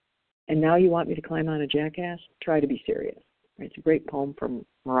 And now you want me to climb on a jackass? Try to be serious. Right? It's a great poem from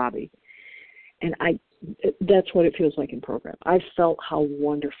Marabi. And that's what it feels like in program. I've felt how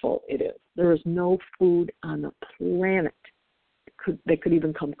wonderful it is. There is no food on the planet that could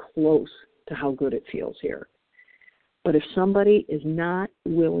even come close to how good it feels here. But if somebody is not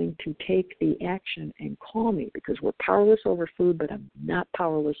willing to take the action and call me, because we're powerless over food, but I'm not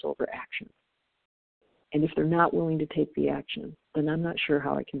powerless over action. And if they're not willing to take the action, then I'm not sure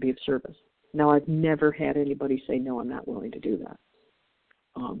how I can be of service. Now, I've never had anybody say, no, I'm not willing to do that.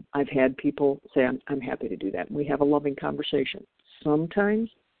 I've had people say, I'm happy to do that. And we have a loving conversation. Sometimes,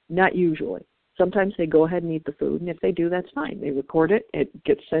 not usually. Sometimes they go ahead and eat the food, and if they do, that's fine. They record it. It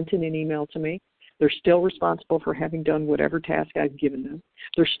gets sent in an email to me. They're still responsible for having done whatever task I've given them.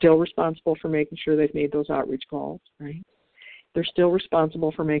 They're still responsible for making sure they've made those outreach calls, right? They're still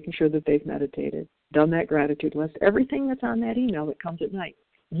responsible for making sure that they've meditated, done that gratitude list, everything that's on that email that comes at night.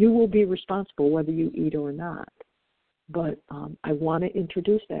 You will be responsible whether you eat or not. But I want to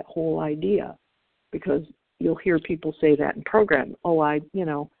introduce that whole idea, because you'll hear people say that in program. Oh, I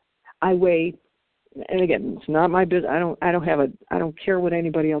weigh, and again, it's not my business. I don't care what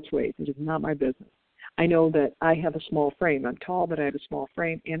anybody else weighs. It is not my business. I know that I have a small frame. I'm tall, but I have a small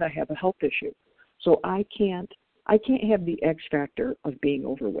frame, and I have a health issue. So I can't have the X factor of being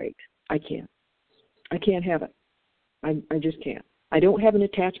overweight. I can't have it. I just can't. I don't have an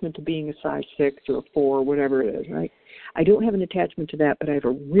attachment to being a size 6 or a 4 or whatever it is, right? I don't have an attachment to that, but I have a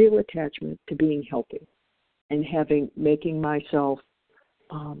real attachment to being healthy and making myself,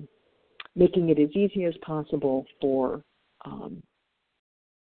 making it as easy as possible for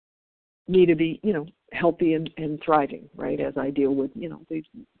me to be, healthy and thriving, right, as I deal with, these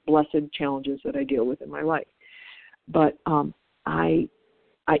blessed challenges that I deal with in my life. But so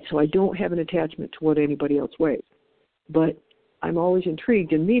I don't have an attachment to what anybody else weighs. But I'm always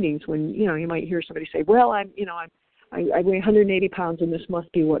intrigued in meetings when, you might hear somebody say, well, I weigh 180 pounds and this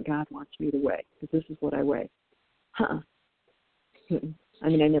must be what God wants me to weigh, because this is what I weigh. I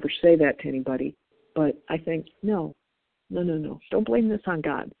mean, I never say that to anybody, but I think, no. Don't blame this on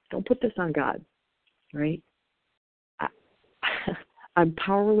God. Don't put this on God, right? I'm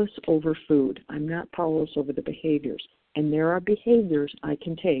powerless over food. I'm not powerless over the behaviors. And there are behaviors I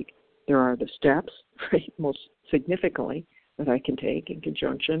can take. There are the steps, right, most significantly, that I can take in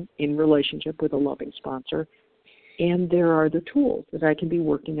conjunction, in relationship with a loving sponsor. And there are the tools that I can be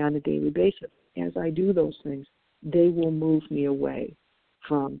working on a daily basis. As I do those things, they will move me away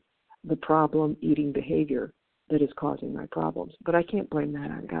from the problem eating behavior that is causing my problems. But I can't blame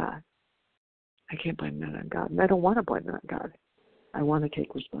that on God. I can't blame that on God. And I don't want to blame that on God. I want to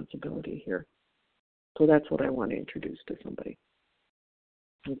take responsibility here. So that's what I want to introduce to somebody.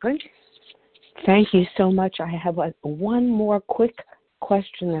 Okay? Thank you so much. I have one more quick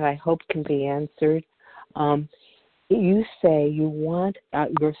question that I hope can be answered. You say you want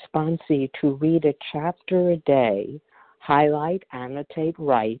your sponsee to read a chapter a day, highlight, annotate,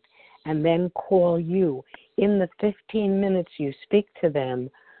 write, and then call you. In the 15 minutes you speak to them,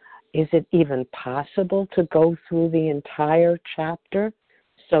 is it even possible to go through the entire chapter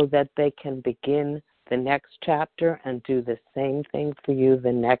so that they can begin the next chapter and do the same thing for you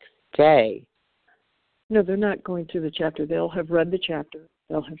the next day? No, they're not going through the chapter. They'll have read the chapter.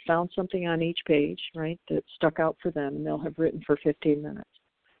 They'll have found something on each page, right, that stuck out for them, and they'll have written for 15 minutes.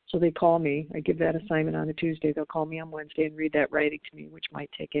 So they call me. I give that assignment on a Tuesday. They'll call me on Wednesday and read that writing to me, which might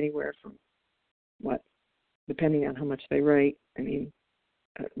take anywhere from, depending on how much they write. I mean,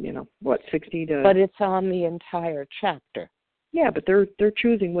 60 to... But it's on the entire chapter. Yeah, but they're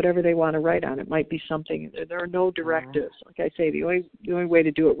choosing whatever they want to write on. It might be something. There are no directives. Like I say, the only way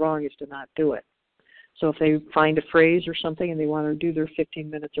to do it wrong is to not do it. So if they find a phrase or something and they want to do their 15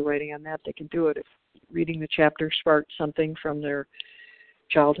 minutes of writing on that, they can do it. If reading the chapter sparks something from their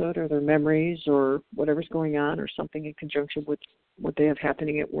childhood or their memories or whatever's going on or something in conjunction with what they have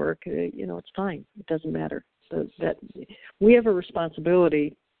happening at work, it's fine. It doesn't matter. That we have a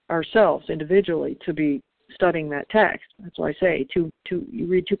responsibility ourselves individually to be studying that text. That's why I say you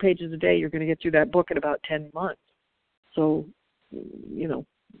read 2 pages a day, you're going to get through that book in about 10 months. So,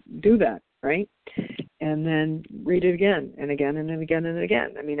 do that, right? And then read it again and again and then again and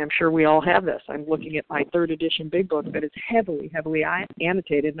again. I mean, I'm sure we all have this. I'm looking at my 3rd edition big book that is heavily, heavily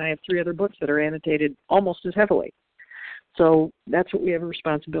annotated, and I have 3 other books that are annotated almost as heavily. So that's what we have a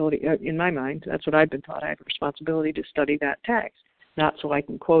responsibility, in my mind, that's what I've been taught. I have a responsibility to study that text, not so I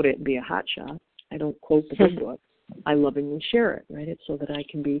can quote it and be a hotshot. I don't quote the big book. I lovingly share it, right? It's so that I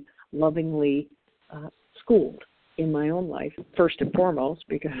can be lovingly schooled in my own life, first and foremost,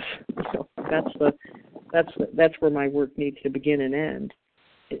 because that's where my work needs to begin and end.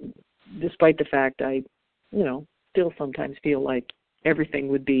 Despite the fact I, still sometimes feel like everything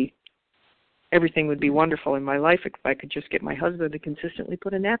would be wonderful in my life if I could just get my husband to consistently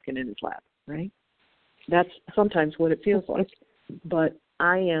put a napkin in his lap, right? That's sometimes what it feels like. But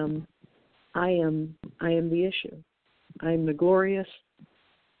I am the issue. I'm the glorious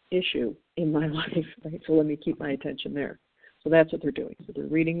issue in my life, right? So let me keep my attention there. So that's what they're doing. So they're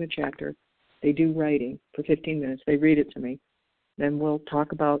reading the chapter. They do writing for 15 minutes. They read it to me. Then we'll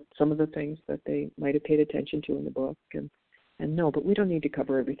talk about some of the things that they might have paid attention to in the book. And no, but we don't need to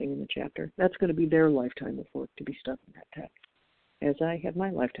cover everything in the chapter. That's going to be their lifetime of work to be stuck in that text, as I have my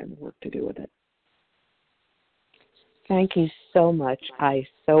lifetime of work to do with it. Thank you so much. I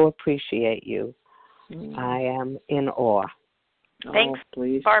so appreciate you. I am in awe. Thanks,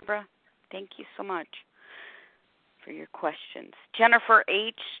 please. Barbara. Thank you so much for your questions. Jennifer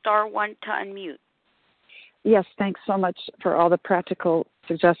H., *1 to unmute. Yes, thanks so much for all the practical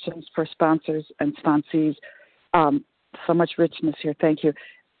suggestions for sponsors and sponsees. So much richness here. Thank you.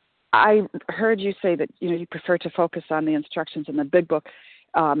 I heard you say that you prefer to focus on the instructions in the big book,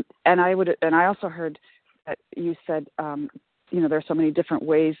 and I also heard that you said there are so many different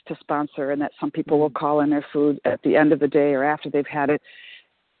ways to sponsor, and that some people will call in their food at the end of the day or after they've had it.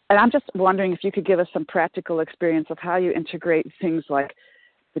 And I'm just wondering if you could give us some practical experience of how you integrate things like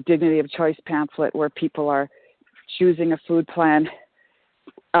the Dignity of Choice pamphlet, where people are choosing a food plan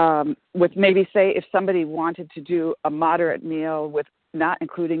with maybe, say, if somebody wanted to do a moderate meal with not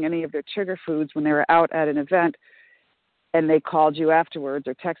including any of their trigger foods when they were out at an event and they called you afterwards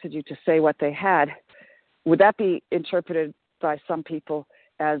or texted you to say what they had, would that be interpreted by some people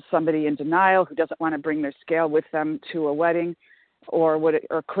as somebody in denial who doesn't want to bring their scale with them to a wedding? Or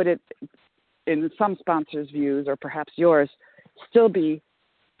could it, in some sponsors' views, or perhaps yours, still be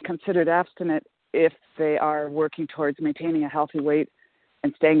considered abstinent if they are working towards maintaining a healthy weight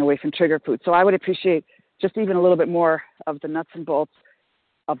and staying away from trigger food? So I would appreciate just even a little bit more of the nuts and bolts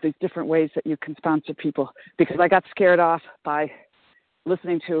of these different ways that you can sponsor people, because I got scared off by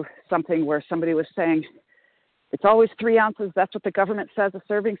listening to something where somebody was saying, it's always 3 ounces, that's what the government says a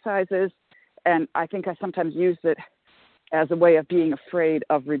serving size is, and I think I sometimes used it as a way of being afraid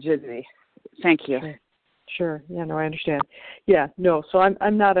of rigidity. Thank you. Sure. Yeah, no, I understand. Yeah, no. So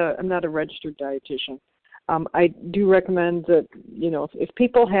I'm not a registered dietitian. I do recommend that if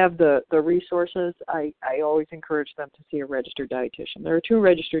people have the resources, I always encourage them to see a registered dietitian. There are 2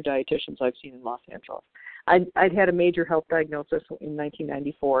 registered dietitians I've seen in Los Angeles. I'd had a major health diagnosis in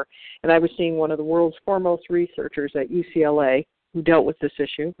 1994, and I was seeing one of the world's foremost researchers at UCLA who dealt with this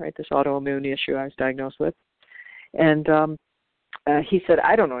issue, right, this autoimmune issue I was diagnosed with. And he said,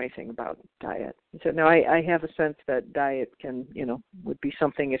 I don't know anything about diet. He said, no, I have a sense that diet can, would be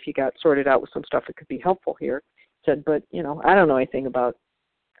something, if you got sorted out with some stuff, it could be helpful here. He said, but, I don't know anything about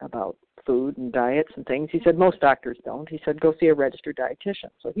food and diets and things. He said, most doctors don't. He said, go see a registered dietitian.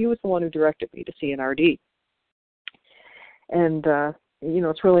 So he was the one who directed me to see an RD. And,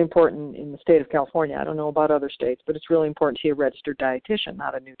 it's really important in the state of California. I don't know about other states, but it's really important to see a registered dietitian,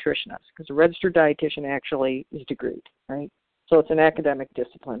 not a nutritionist, because a registered dietitian actually is degreed, right? So it's an academic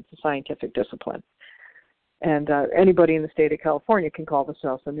discipline. It's a scientific discipline. And anybody in the state of California can call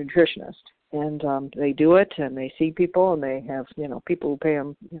themselves a nutritionist. And they do it, and they see people, and they have, people who pay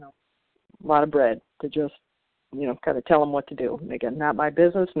them, a lot of bread to just, kind of tell them what to do. And again, not my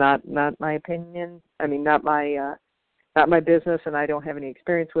business, not my opinion. I mean, not my business, and I don't have any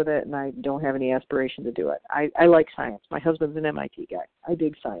experience with it, and I don't have any aspiration to do it. I like science. My husband's an MIT guy. I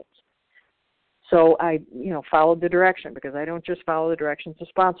dig science. So I, followed the direction, because I don't just follow the directions of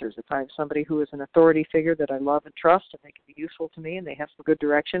sponsors. If I have somebody who is an authority figure that I love and trust, and they can be useful to me, and they have some good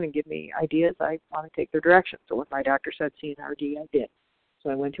direction and give me ideas, I want to take their direction. So when my doctor said see an RD, I did. So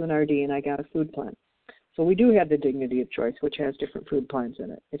I went to an RD, and I got a food plan. So we do have the Dignity of Choice, which has different food plans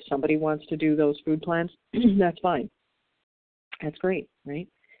in it. If somebody wants to do those food plans, that's fine. That's great, right?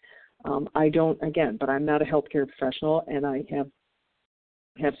 I don't, again, but I'm not a healthcare professional, and I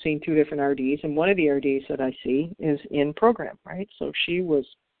have seen 2 different RDs, and one of the RDs that I see is in program, right? So she was,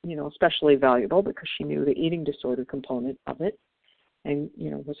 especially valuable because she knew the eating disorder component of it and,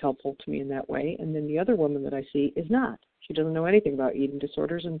 was helpful to me in that way. And then the other woman that I see is not. She doesn't know anything about eating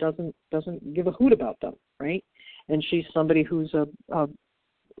disorders and doesn't give a hoot about them, right? And she's somebody who's a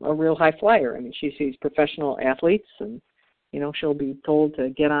real high flyer. I mean, she sees professional athletes, and she'll be told to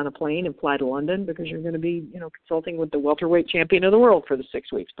get on a plane and fly to London because you're going to be, consulting with the welterweight champion of the world for the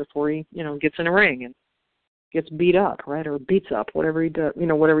 6 weeks before he, gets in a ring and gets beat up, right, or beats up, whatever he does,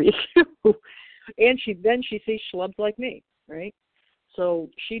 whatever you do. And she sees schlubs like me, right? So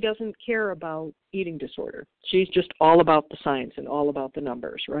she doesn't care about eating disorder. She's just all about the science and all about the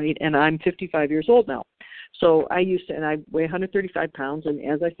numbers, right? And I'm 55 years old now. So I weigh 135 pounds, and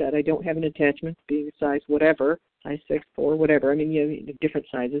as I said, I don't have an attachment to being a size whatever, size 6, 4, whatever. I mean, you have different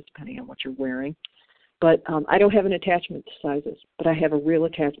sizes depending on what you're wearing. But I don't have an attachment to sizes, but I have a real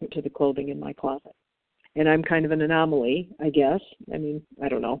attachment to the clothing in my closet. And I'm kind of an anomaly, I guess. I mean, I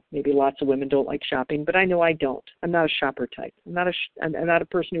don't know. Maybe lots of women don't like shopping, but I know I don't. I'm not a shopper type. I'm not a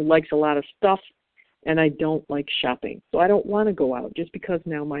person who likes a lot of stuff, and I don't like shopping. So I don't want to go out just because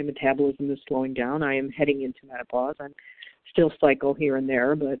now my metabolism is slowing down. I am heading into menopause. I'm still cycle here and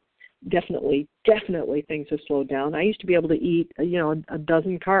there, but definitely things have slowed down. I used to be able to eat, a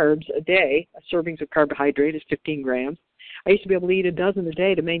dozen carbs a day. Servings of carbohydrate is 15 grams. I used to be able to eat a dozen a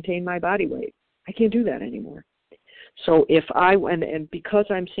day to maintain my body weight. I can't do that anymore. So if and because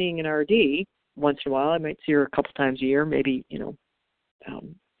I'm seeing an RD once in a while, I might see her a couple times a year, maybe,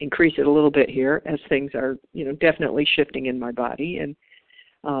 increase it a little bit here as things are, definitely shifting in my body. And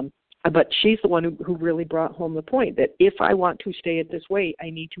but she's the one who really brought home the point that if I want to stay at this weight, I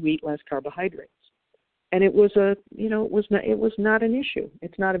need to eat less carbohydrates. And it was it was not an issue.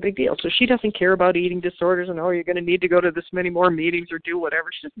 It's not a big deal. So she doesn't care about eating disorders and, you're going to need to go to this many more meetings or do whatever.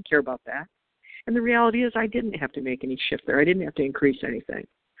 She doesn't care about that. And the reality is I didn't have to make any shift there. I didn't have to increase anything.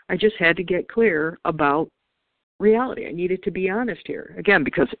 I just had to get clear about reality. I needed to be honest here. Again,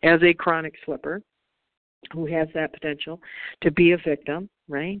 because as a chronic slipper who has that potential to be a victim,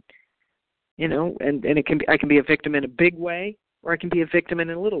 right? And I can be a victim in a big way, or I can be a victim in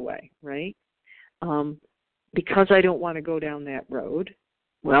a little way, right? Because I don't want to go down that road.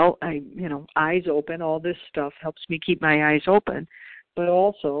 Well, eyes open, all this stuff helps me keep my eyes open, but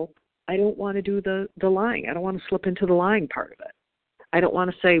also I don't want to do the lying. I don't want to slip into the lying part of it. I don't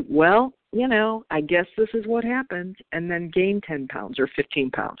want to say, well, I guess this is what happened, and then gain 10 pounds or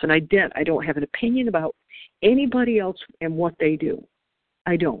 15 pounds. And I did. I don't have an opinion about anybody else and what they do.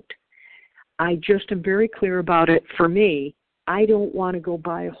 I don't. I just am very clear about it. For me, I don't want to go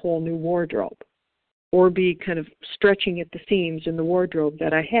buy a whole new wardrobe or be kind of stretching at the seams in the wardrobe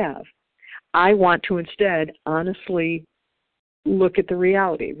that I have. I want to instead honestly look at the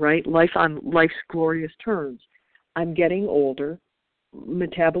reality, right? Life on life's glorious terms. I'm getting older.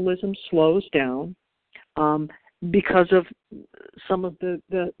 Metabolism slows down because of some of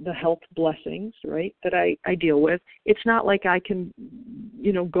the health blessings, right, that I deal with. It's not like I can,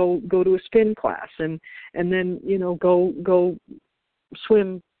 go to a spin class and then, go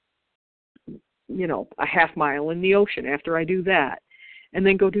swim, a half mile in the ocean after I do that, and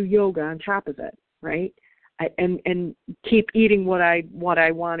then go do yoga on top of it, right? And keep eating what I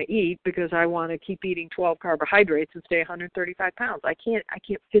want to eat because I want to keep eating 12 carbohydrates and stay 135 pounds. I can't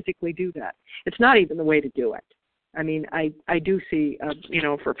physically do that. It's not even the way to do it. I mean, I do see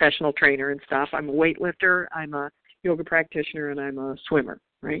a professional trainer and stuff. I'm a weightlifter, I'm a yoga practitioner, and I'm a swimmer,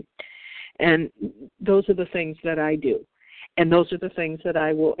 right? And those are the things that I do. And those are the things that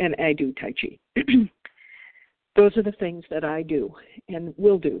and I do Tai Chi. Those are the things that I do and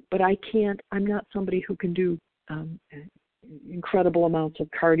will do. But I'm not somebody who can do incredible amounts of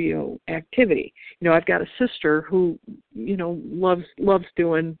cardio activity. I've got a sister who, loves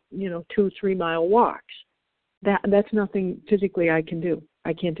doing, 2-3 mile walks. that's nothing physically I can do.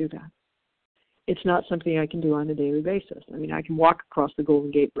 I can't do that. It's not something I can do on a daily basis. I mean, I can walk across the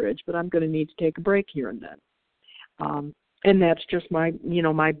Golden Gate Bridge, but I'm going to need to take a break here and then. And that's just my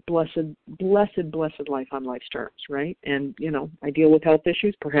blessed life on life's terms, right? And, I deal with health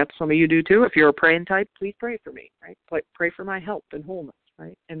issues. Perhaps some of you do too. If you're a praying type, please pray for me, right? Pray for my health and wholeness,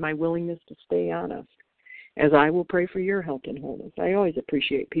 right? And my willingness to stay honest, as I will pray for your health and wholeness. I always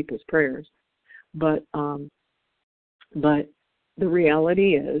appreciate people's prayers. But the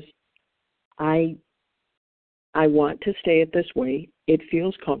reality is, I want to stay it this way. It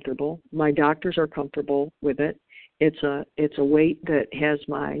feels comfortable. My doctors are comfortable with it. It's a weight that has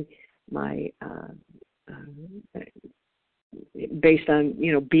my based on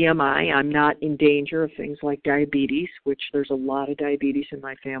BMI. I'm not in danger of things like diabetes, which there's a lot of diabetes in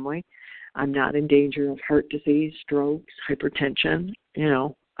my family. I'm not in danger of heart disease, strokes, hypertension.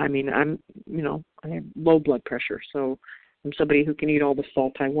 I have low blood pressure, so I'm somebody who can eat all the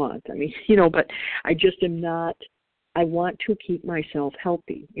salt I want. But I just am not. I want to keep myself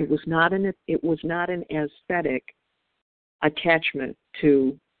healthy. It was not an aesthetic attachment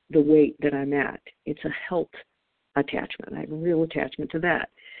to the weight that I'm at. It's a health attachment. I have a real attachment to that.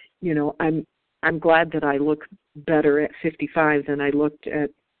 I'm glad that I look better at 55 than I looked at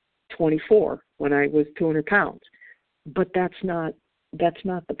 24 when I was 200 pounds. But that's not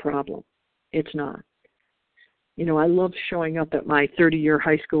the problem. It's not. I loved showing up at my 30-year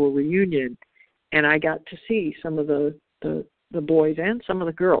high school reunion, and I got to see some of the boys and some of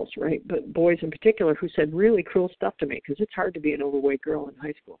the girls, right? But boys in particular who said really cruel stuff to me, because it's hard to be an overweight girl in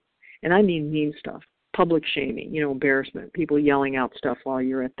high school. And I mean mean stuff, public shaming, embarrassment, people yelling out stuff while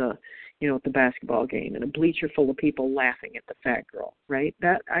you're at the basketball game, and a bleacher full of people laughing at the fat girl, right?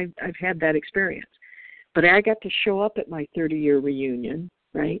 That I've had that experience. But I got to show up at my 30-year reunion,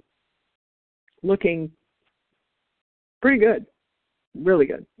 right, looking pretty good. Really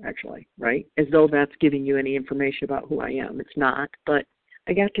good, actually, right? As though that's giving you any information about who I am. It's not, but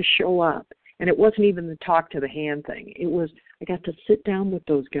I got to show up. And it wasn't even the talk to the hand thing. It was, I got to sit down with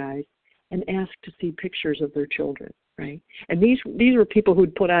those guys and ask to see pictures of their children, right? And these were people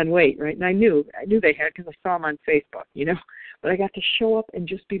who'd put on weight, right? And I knew they had, because I saw them on Facebook, But I got to show up and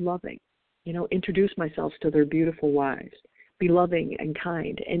just be loving, introduce myself to their beautiful wives, be loving and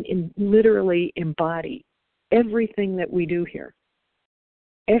kind, and literally embody everything that we do here.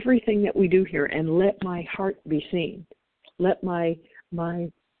 Everything that we do here, and let my heart be seen. Let my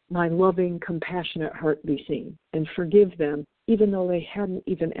loving, compassionate heart be seen, and forgive them, even though they hadn't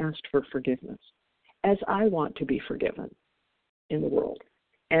even asked for forgiveness, as I want to be forgiven in the world.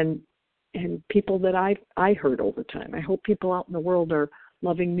 And people that I hurt over time. I hope people out in the world are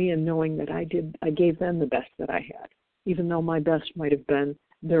loving me and knowing that I gave them the best that I had, even though my best might have been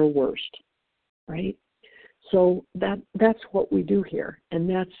their worst, right? So that's what we do here, and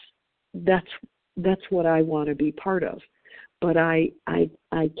that's what I want to be part of. But I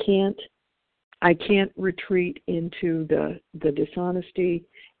can't retreat into the dishonesty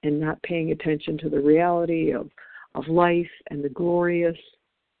and not paying attention to the reality of life and the glorious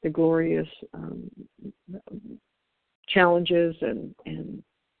challenges and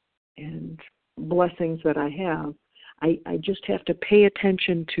blessings that I have. I just have to pay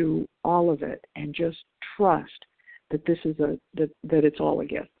attention to all of it and just trust that this is that it's all a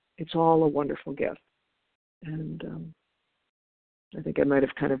gift. It's all a wonderful gift. And I think I might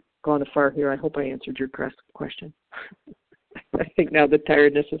have kind of gone far here. I hope I answered your question. I think now the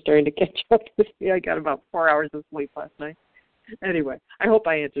tiredness is starting to catch up with me. I got about 4 hours of sleep last night. Anyway, I hope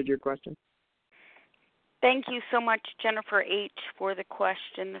I answered your question. Thank you so much, Jennifer H., for the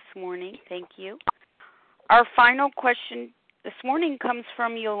question this morning. Thank you. Our final question this morning comes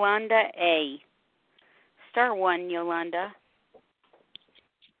from Yolanda A. Star 1, Yolanda.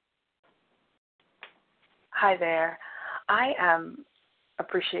 Hi there. I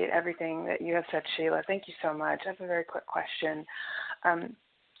appreciate everything that you have said, Sheila. Thank you so much. I have a very quick question.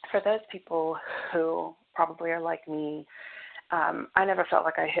 For those people who probably are like me, I never felt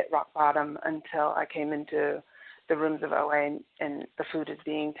like I hit rock bottom until I came into the rooms of OA and the food is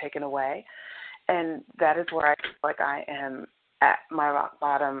being taken away. And that is where I feel like I am at my rock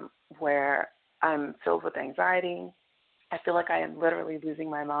bottom, where I'm filled with anxiety. I feel like I am literally losing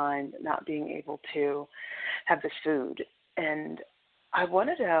my mind, not being able to have this food. And I want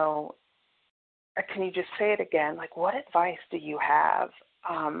to know, can you just say it again? Like, what advice do you have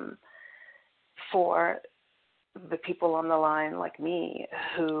for the people on the line like me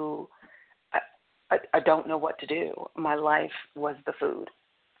who I don't know what to do? My life was the food.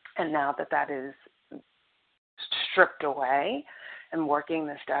 And now that is stripped away and working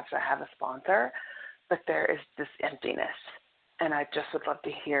the steps, I have a sponsor. but there is this emptiness. And I just would love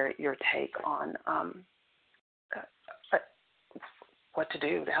to hear your take on what to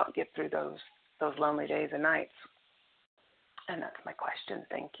do to help get through those lonely days and nights. And that's my question.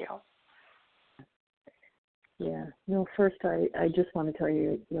 Thank you. Yeah. No, first, I just want to tell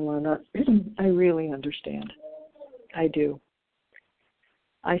you, Yolanda, I really understand. I do.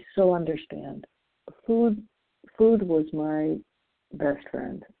 I so understand. Food was my best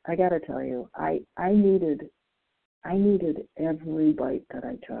friend. I got to tell you, I needed every bite that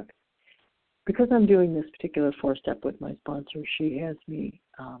I took. Because I'm doing this particular 4-step with my sponsor, she has me,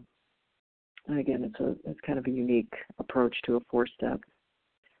 and again, it's kind of a unique approach to a 4-step,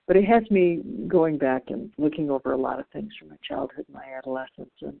 but it has me going back and looking over a lot of things from my childhood and my adolescence,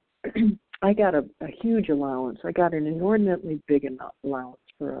 and I got a huge allowance. I got an inordinately big allowance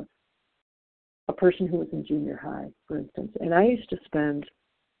for a person who was in junior high, for instance, and I used to spend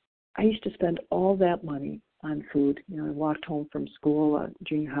all that money on food. I walked home from school,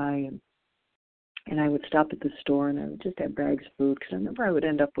 junior high, and I would stop at the store and I would just have bags of food, because I remember I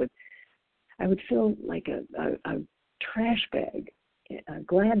would fill like a trash bag, a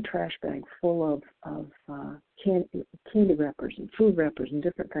Glad trash bag full of candy wrappers and food wrappers and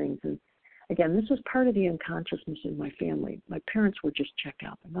different things. And again, this was part of the unconsciousness in my family. My parents were just checked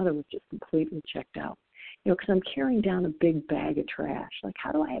out. My mother was just completely checked out. Because I'm carrying down a big bag of trash. Like,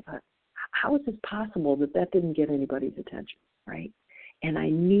 how is it possible that didn't get anybody's attention, right? And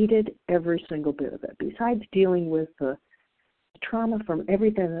I needed every single bit of it, besides dealing with the trauma from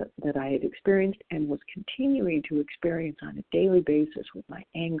everything that I had experienced and was continuing to experience on a daily basis with my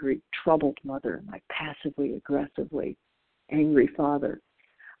angry, troubled mother and my passively, aggressively angry father.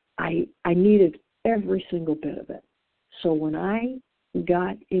 I needed every single bit of it. So when I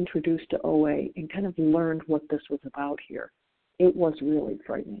got introduced to OA and kind of learned what this was about here, it was really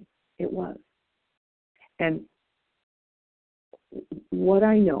frightening. It was. And what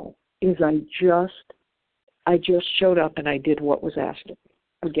I know is I just showed up and I did what was asked of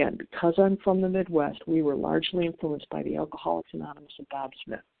me. Again, because I'm from the Midwest, we were largely influenced by the Alcoholics Anonymous and Bob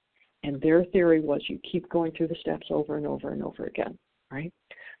Smith. And their theory was you keep going through the steps over and over and over again, right?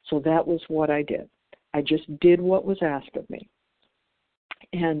 So that was what I did. I just did what was asked of me.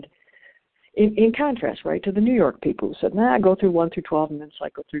 And in contrast, right, to the New York people who said, go through 1 through 12 and then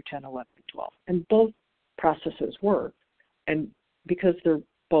cycle through 10, 11, and 12. And both processes work. And because they're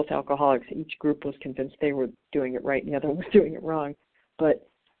both alcoholics, each group was convinced they were doing it right and the other was doing it wrong. But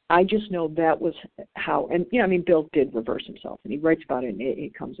I just know that was how, and Bill did reverse himself, and he writes about it in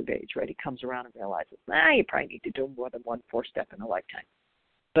It Comes of Age, right? He comes around and realizes, you probably need to do more than 1 4-step in a lifetime.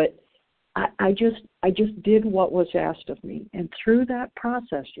 But I just did what was asked of me. And through that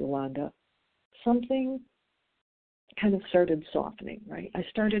process, Yolanda, something kind of started softening, right? I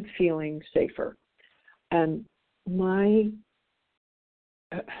started feeling safer. And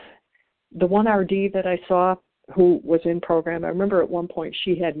the one RD that I saw who was in program, I remember at one point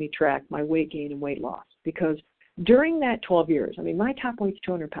she had me track my weight gain and weight loss, because during that 12 years, my top weight's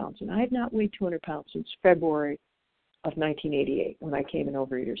 200 pounds, and I have not weighed 200 pounds since February of 1988 when I came in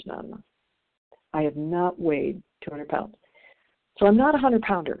Overeaters Anonymous. I have not weighed 200 pounds. So I'm not a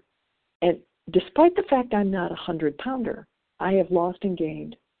 100-pounder. And despite the fact I'm not a 100-pounder, I have lost and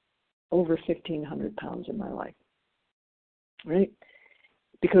gained over 1,500 pounds in my life, right?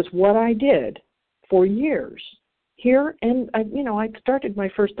 Because what I did for years here, and I started my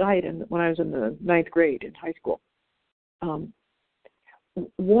first diet when I was in the 9th grade in high school.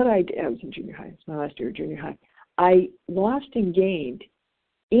 What I did, I was in junior high. It's my last year of junior high. I lost and gained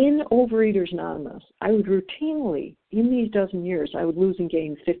in Overeaters Anonymous. I would routinely, in these dozen years, I would lose and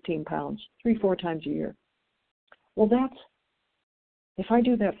gain 15 pounds 3-4 times a year. Well, if I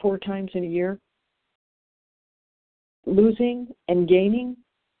do that 4 times in a year, losing and gaining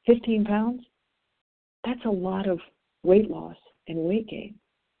 15 pounds, that's a lot of weight loss and weight gain,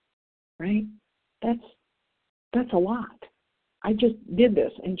 right? That's a lot. I just did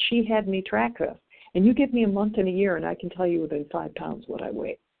this, and she had me track this. And you give me a month and a year, and I can tell you within 5 pounds what I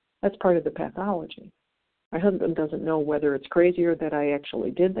weigh. That's part of the pathology. My husband doesn't know whether it's crazier that I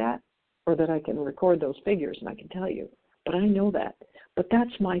actually did that or that I can record those figures, and I can tell you. But I know that. But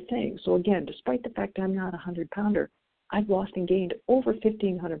that's my thing. So again, despite the fact I'm not a 100-pounder, I've lost and gained over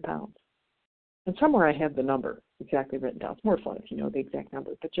 1,500 pounds. And somewhere I have the number exactly written down. It's more fun if you know the exact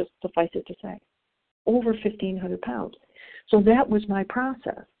number, but just suffice it to say, over 1,500 pounds. So that was my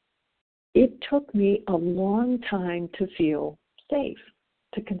process. It took me a long time to feel safe,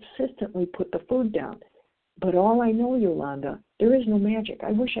 to consistently put the food down. But all I know, Yolanda, there is no magic.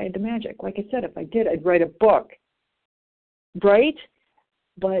 I wish I had the magic. Like I said, if I did, I'd write a book, right?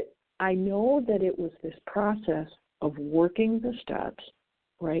 But I know that it was this process of working the steps,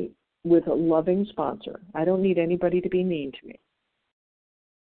 right, with a loving sponsor. I don't need anybody to be mean to me.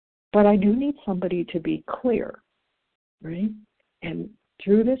 But I do need somebody to be clear, right? And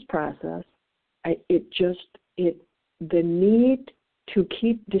through this process, the need to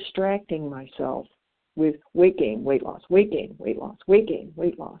keep distracting myself with weight gain, weight loss, weight gain, weight loss, weight gain,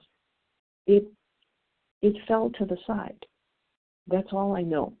 weight loss, it fell to the side. That's all I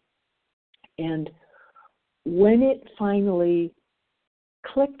know. And when it finally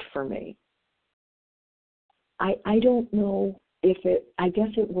clicked for me, I don't know I guess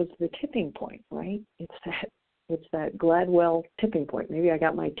it was the tipping point, right? It's that Gladwell tipping point. Maybe I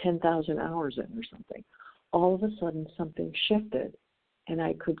got my 10,000 hours in or something. All of a sudden something shifted and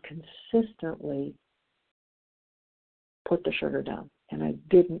I could consistently put the sugar down and I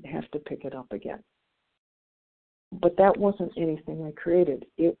didn't have to pick it up again. But that wasn't anything I created.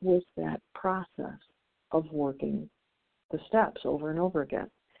 It was that process of working the steps over and over again.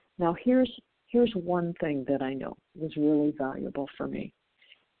 Now here's one thing that I know was really valuable for me,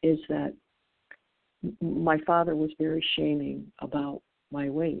 is that my father was very shaming about my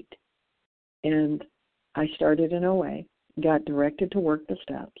weight. And I started in OA, got directed to work the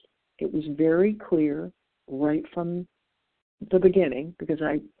steps. It was very clear right from the beginning, because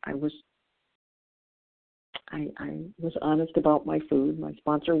I was honest about my food. My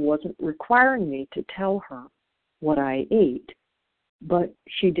sponsor wasn't requiring me to tell her what I ate, but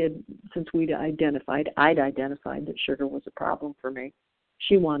she did, since I'd identified that sugar was a problem for me.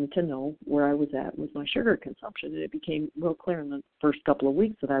 She wanted to know where I was at with my sugar consumption, and it became real clear in the first couple of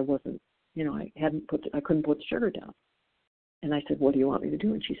weeks that I wasn't, I couldn't put the sugar down. And I said, what do you want me to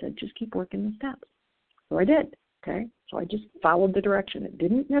do? And she said, just keep working the steps. So I did, okay? So I just followed the direction. It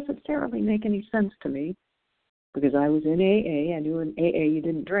didn't necessarily make any sense to me, because I was in AA. I knew in AA you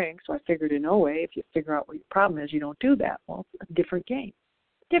didn't drink, so I figured in OA, if you figure out what your problem is, you don't do that. Well, it's a different game.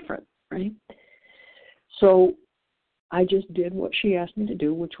 Different, right? So I just did what she asked me to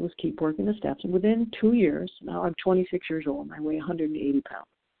do, which was keep working the steps. And within 2 years, now I'm 26 years old, and I weigh 180 pounds,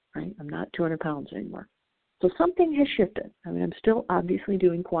 right? I'm not 200 pounds anymore. So something has shifted. I mean, I'm still obviously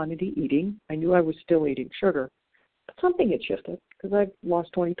doing quantity eating. I knew I was still eating sugar, but something had shifted because I've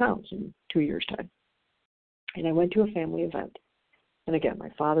lost 20 pounds in 2 years' time. And I went to a family event. And again, my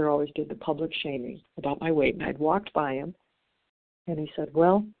father always did the public shaming about my weight. And I'd walked by him, and he said,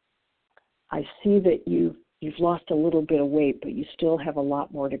 well, I see that you've lost a little bit of weight, but you still have a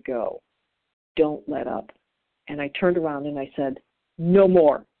lot more to go. Don't let up. And I turned around and I said, no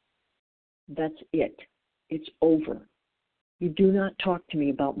more. That's it. It's over. You do not talk to me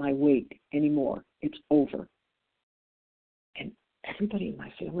about my weight anymore. It's over. And everybody in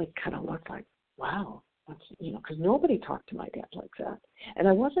my family kind of looked like, wow. Because nobody talked to my dad like that. And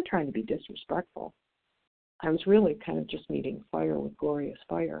I wasn't trying to be disrespectful. I was really kind of just meeting fire with glorious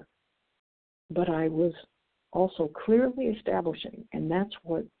fire. But I was also clearly establishing, and that's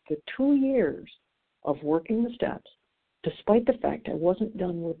what the 2 years of working the steps, despite the fact I wasn't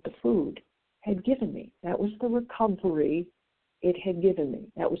done with the food, had given me. That was the recovery it had given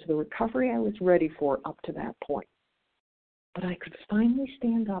me. That was the recovery I was ready for up to that point. But I could finally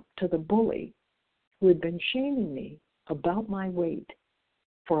stand up to the bully who had been shaming me about my weight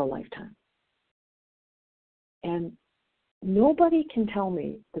for a lifetime. And nobody can tell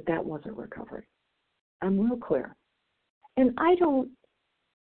me that that wasn't recovery. I'm real clear. And I don't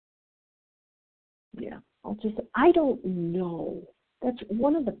know. That's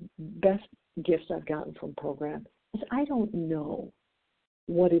one of the best gifts I've gotten from program is I don't know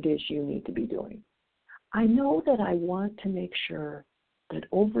what it is you need to be doing. I know that I want to make sure that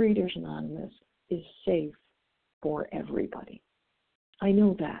Overeaters Anonymous is safe for everybody. I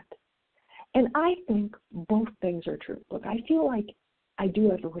know that. And I think both things are true. Look, I feel like I do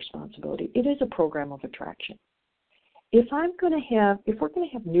have a responsibility. It is a program of attraction. If we're going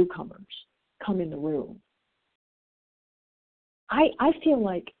to have newcomers come in the room, I feel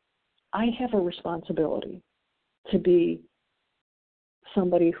like I have a responsibility to be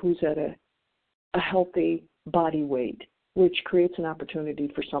somebody who's at a healthy body weight, which creates an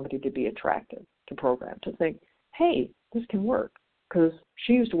opportunity for somebody to be attracted to program, to think, hey, this can work, because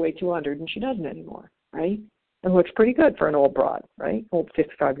she used to weigh 200 and she doesn't anymore, right? And looks pretty good for an old broad, right? Old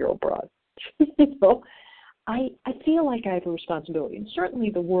 55-year-old broad. I feel like I have a responsibility, and certainly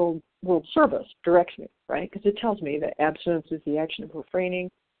the World Service directs me, right? Because it tells me that abstinence is the action of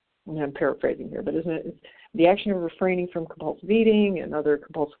refraining, and I'm paraphrasing here, but isn't it? It's the action of refraining from compulsive eating and other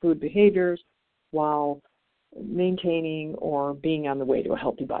compulsive food behaviors while maintaining or being on the way to a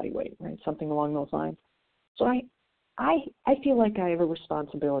healthy body weight, right? Something along those lines. So I feel like I have a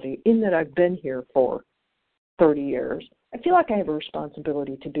responsibility in that I've been here for 30 years. I feel like I have a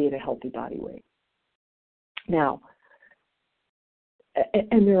responsibility to be at a healthy body weight. Now,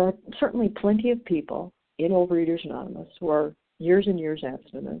 and there are certainly plenty of people in Overeaters Anonymous who are years and years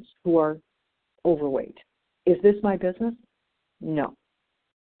abstinence who are overweight. Is this my business? No.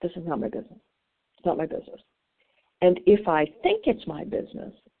 This is not my business. It's not my business. And if I think it's my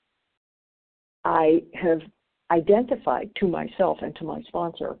business, I have identified to myself and to my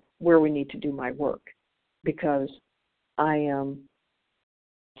sponsor where we need to do my work, because I am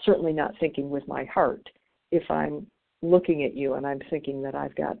certainly not thinking with my heart if I'm looking at you and I'm thinking that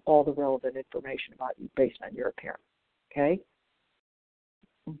I've got all the relevant information about you based on your appearance, okay?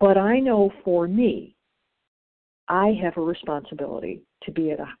 But I know for me, I have a responsibility to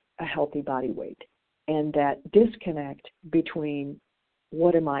be at a healthy body weight, and that disconnect between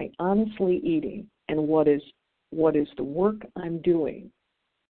what am I honestly eating and what is the work I'm doing.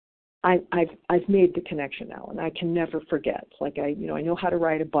 I've made the connection now, and I can never forget. It's like I know how to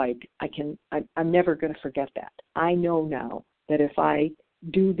ride a bike. I'm never going to forget that. I know now that if I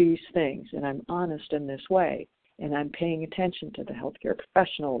do these things and I'm honest in this way, and I'm paying attention to the healthcare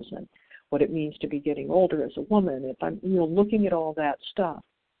professionals and what it means to be getting older as a woman, if I'm looking at all that stuff,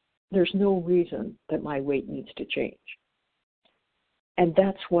 there's no reason that my weight needs to change. And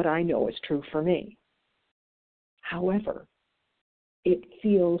that's what I know is true for me. However, it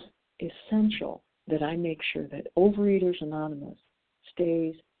feels essential that I make sure that Overeaters Anonymous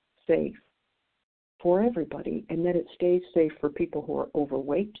stays safe for everybody, and that it stays safe for people who are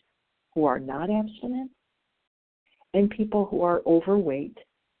overweight, who are not abstinent, and people who are overweight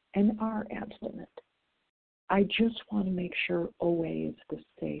and are abstinent. I just want to make sure OA is the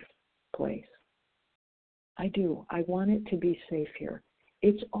safe place. I do. I want it to be safe here.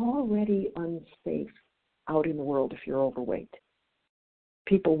 It's already unsafe out in the world if you're overweight.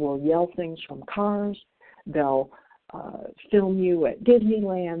 People will yell things from cars. They'll film you at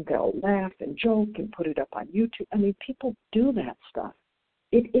Disneyland. They'll laugh and joke and put it up on YouTube. I mean, people do that stuff.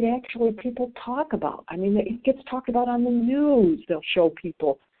 It actually, people talk about. I mean, it gets talked about on the news. They'll show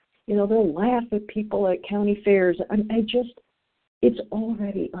people, they'll laugh at people at county fairs. It's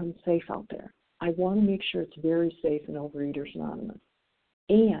already unsafe out there. I want to make sure it's very safe in Overeaters Anonymous.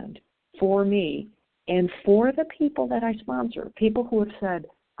 And for me, and for the people that I sponsor, people who have said,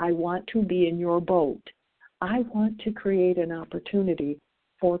 I want to be in your boat, I want to create an opportunity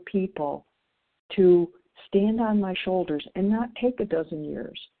for people to stand on my shoulders and not take a dozen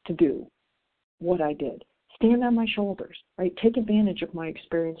years to do what I did. Stand on my shoulders, right? Take advantage of my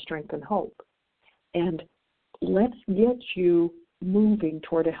experience, strength, and hope. And let's get you moving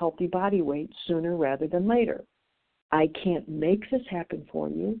toward a healthy body weight sooner rather than later. I can't make this happen for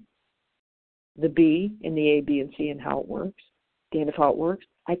you. The B in the A, B, and C and how it works, the end of how it works,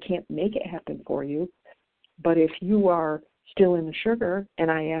 I can't make it happen for you. But if you are still in the sugar and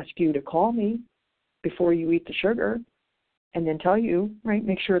I ask you to call me before you eat the sugar and then tell you, right,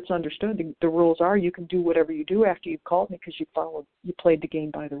 make sure it's understood. The rules are you can do whatever you do after you've called me because you played the game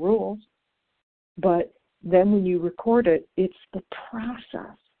by the rules. But then when you record it, it's the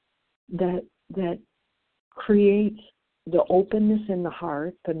process that creates the openness in the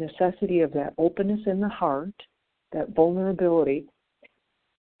heart, the necessity of that openness in the heart, that vulnerability,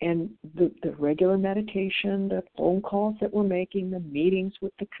 and the regular meditation, the phone calls that we're making, the meetings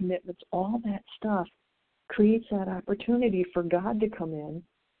with the commitments, all that stuff creates that opportunity for God to come in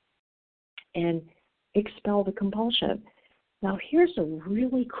and expel the compulsion. Now, here's a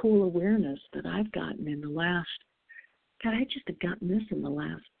really cool awareness that I've gotten in the last, I just have gotten this in the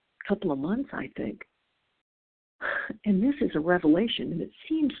last couple of months, I think. And this is a revelation, and it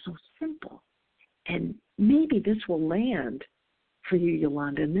seems so simple. And maybe this will land for you,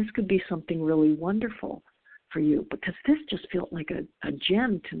 Yolanda, and this could be something really wonderful for you, because this just felt like a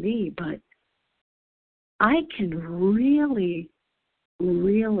gem to me. But I can really,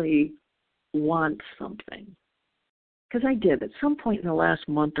 really want something. Because I did. At some point in the last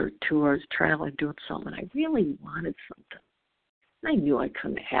month or two, I was traveling doing something, and I really wanted something. I knew I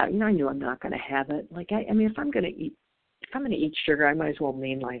couldn't have it. I knew I'm not going to have it. Like, I mean, if I'm going to eat sugar, I might as well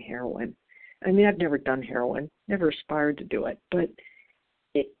mainline heroin. I mean, I've never done heroin, never aspired to do it, but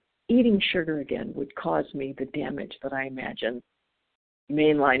eating sugar again would cause me the damage that I imagine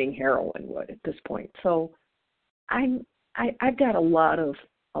mainlining heroin would at this point. So I've got a lot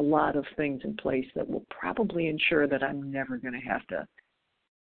of things in place that will probably ensure that I'm never going to have to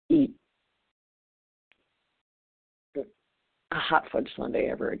eat a hot fudge sundae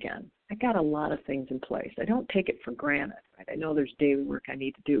ever again. I got a lot of things in place. I don't take it for granted. Right? I know there's daily work I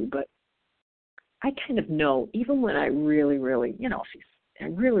need to do, but I kind of know, even when I really, really, I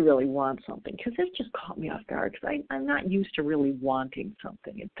really, really want something, because it just caught me off guard, because I'm not used to really wanting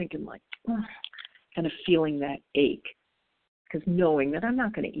something and thinking like, kind of feeling that ache, because knowing that I'm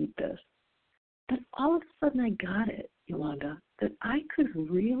not going to eat this. But all of a sudden I got it, Yolanda, that I could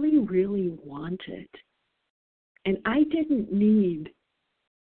really, really want it. And I didn't need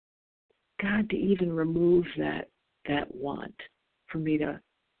God to even remove that want for me to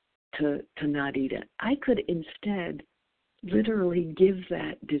not eat it. I could instead literally give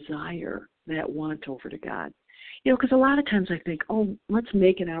that desire, that want over to God. Because a lot of times I think, let's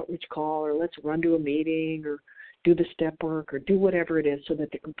make an outreach call, or let's run to a meeting, or do the step work, or do whatever it is, so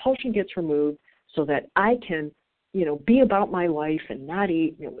that the compulsion gets removed, so that I can, be about my life and not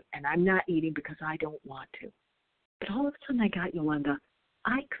eat, and I'm not eating because I don't want to. But all of a sudden I got, Yolanda,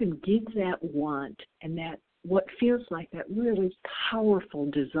 I could give that want and that what feels like that really powerful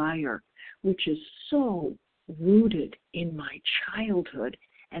desire, which is so rooted in my childhood,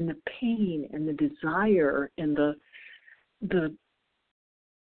 and the pain and the desire and the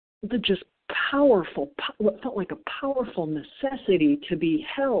just powerful, what felt like a powerful necessity to be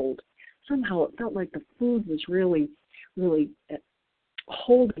held. Somehow it felt like the food was really, really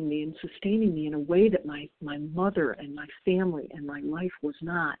holding me and sustaining me in a way that my mother and my family and my life was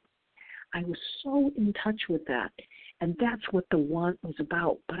not. I was so in touch with that, and that's what the want was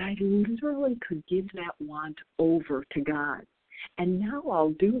about. But I literally could give that want over to God, and now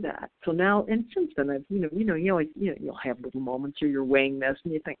I'll do that. So now, and since then, I've you'll have little moments where you're weighing this,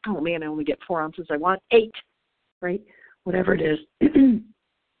 and you think, oh man, I only get 4 ounces. I want 8, right? Whatever it is.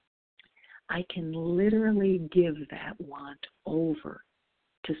 I can literally give that want over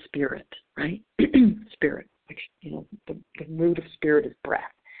to spirit, right? Spirit, which, the root of spirit is breath.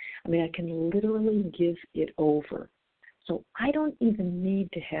 I can literally give it over. So I don't even need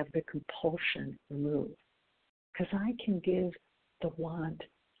to have the compulsion removed, because I can give the want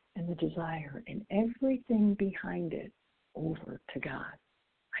and the desire and everything behind it over to God.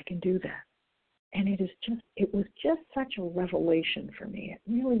 I can do that. And it was just such a revelation for me.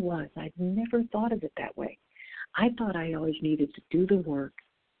 It really was. I'd never thought of it that way. I thought I always needed to do the work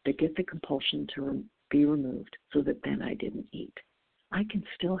to get the compulsion to be removed, so that then I didn't eat. I can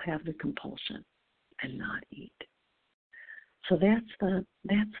still have the compulsion and not eat. So that's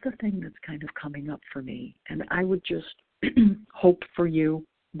the thing that's kind of coming up for me. And I would just hope for you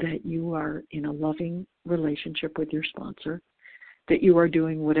that you are in a loving relationship with your sponsor, that you are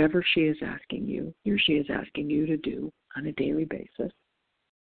doing whatever she is asking you to do on a daily basis,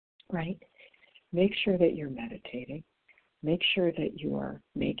 right? Make sure that you're meditating. Make sure that you are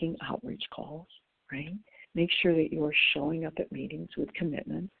making outreach calls, right? Make sure that you are showing up at meetings with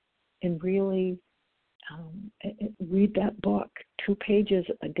commitment, and really read that book, 2 pages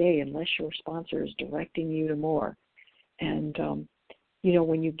a day, unless your sponsor is directing you to more. And,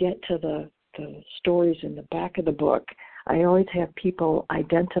 when you get to the stories in the back of the book, I always have people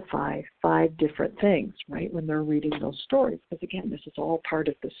identify 5 different things, right, when they're reading those stories. Because, again, this is all part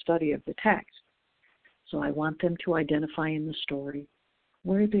of the study of the text. So I want them to identify in the story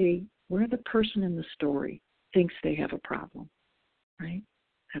where the person in the story thinks they have a problem, right?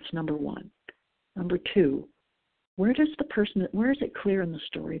 That's number 1. Number 2, where is it clear in the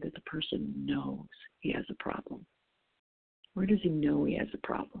story that the person knows he has a problem? Where does he know he has a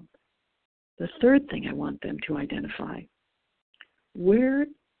problem? The third thing I want them to identify, where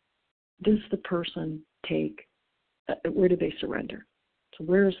does the person where do they surrender? So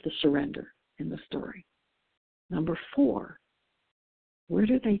where is the surrender in the story? Number 4, where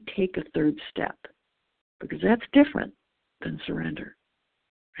do they take a third step? Because that's different than surrender,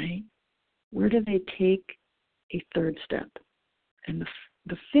 right? Where do they take a third step? And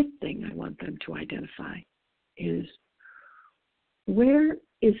the 5th thing I want them to identify is, where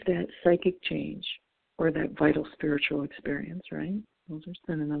is that psychic change or that vital spiritual experience, right? Those are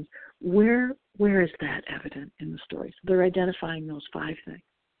synonyms. Where is that evident in the story? So they're identifying those 5 things.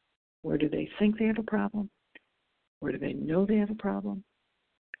 Where do they think they have a problem? Where do they know they have a problem?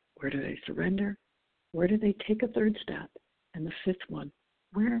 Where do they surrender? Where do they take a third step? And the 5th one,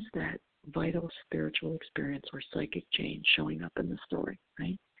 where is that vital spiritual experience or psychic change showing up in the story,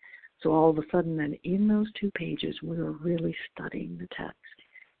 right? So all of a sudden then in those 2 pages, we were really studying the text,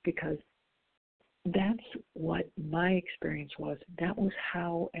 because that's what my experience was. That was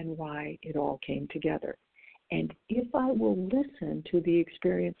how and why it all came together. And if I will listen to the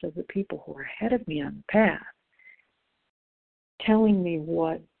experience of the people who are ahead of me on the path, telling me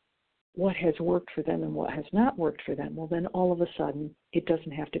what has worked for them and what has not worked for them, well, then all of a sudden it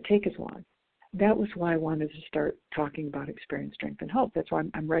doesn't have to take as long. that was why I wanted to start talking about experience, strength, and hope. That's why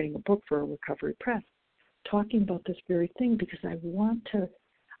I'm writing a book for a recovery press, talking about this very thing, because I want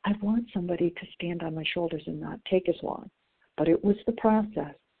somebody to stand on my shoulders and not take as long. But it was the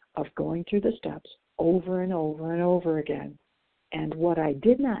process of going through the steps over and over and over again. And what I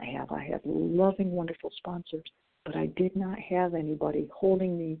did not have, I had loving, wonderful sponsors, but I did not have anybody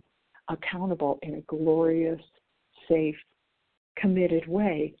holding me accountable in a glorious, safe, committed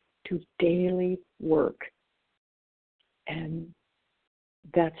way to daily work. And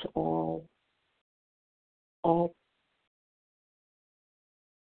that's all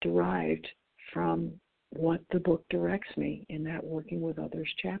derived from what the book directs me in that working with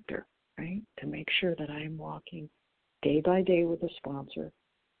others chapter, right? To make sure that I am walking day by day with a sponsor,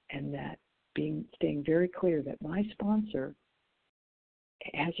 and that staying very clear that my sponsor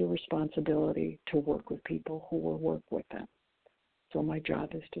has a responsibility to work with people who will work with them. So my job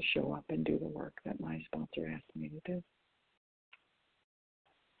is to show up and do the work that my sponsor asked me to do.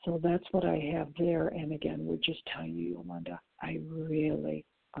 So that's what I have there. And again, would just tell you, Yolanda, I really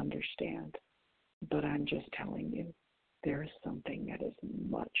understand. But I'm just telling you, there is something that is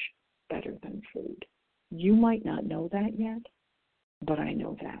much better than food. You might not know that yet, but I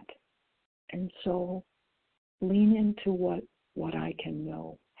know that. And so lean into what I can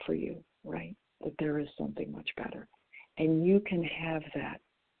know for you, right? That there is something much better. And you can have that,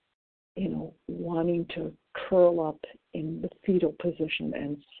 wanting to curl up in the fetal position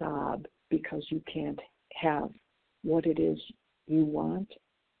and sob because you can't have what it is you want.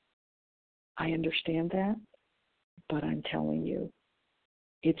 I understand that, but I'm telling you,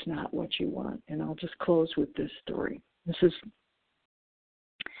 it's not what you want. And I'll just close with this story.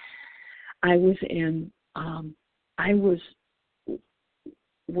 I was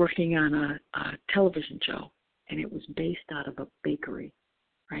working on a television show, and it was based out of a bakery,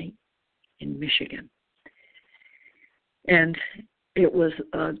 right, in Michigan. And it was,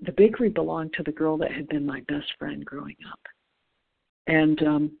 the bakery belonged to the girl that had been my best friend growing up. And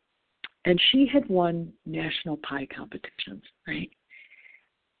she had won national pie competitions, right?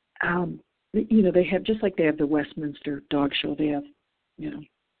 They have, just like they have the Westminster Dog Show, they have,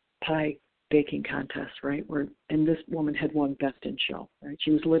 pie baking contests, right? And this woman had won Best in Show, right?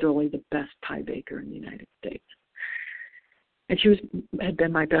 She was literally the best pie baker in the United States. And she had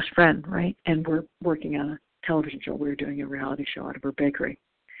been my best friend, right? And we're working on a television show. We were doing a reality show out of her bakery.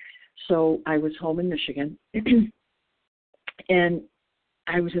 So I was home in Michigan, and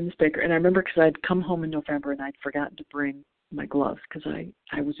I was in this bakery. And I remember because I'd come home in November and I'd forgotten to bring my gloves because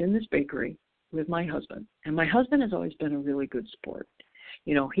I was in this bakery with my husband. And my husband has always been a really good sport.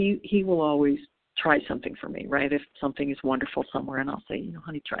 He will always try something for me, right? If something is wonderful somewhere, and I'll say,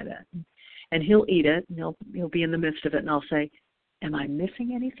 honey, try that. And he'll eat it, and he'll be in the midst of it, and I'll say, am I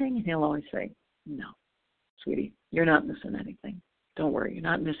missing anything? And he'll always say, no, sweetie, you're not missing anything. Don't worry, you're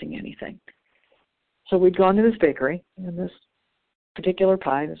not missing anything. So we'd gone to this bakery, and this particular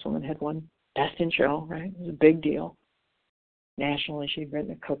pie, this woman had won Best in Show, right? It was a big deal. Nationally, she'd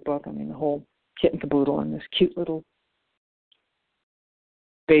written a cookbook, the whole kit and caboodle, on this cute little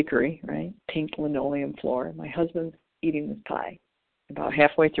bakery, right? Pink linoleum floor. My husband's eating this pie. About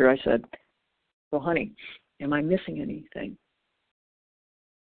halfway through, I said, well, honey, am I missing anything?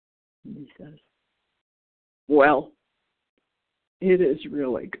 And he says, well, it is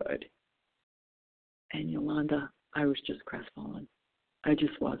really good. And Yolanda, I was just crestfallen. I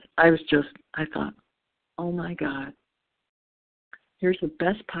just was. I thought, oh my God, here's the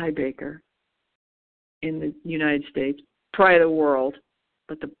best pie baker in the United States, probably the world,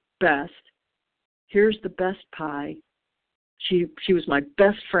 but the best. Here's the best pie. She was my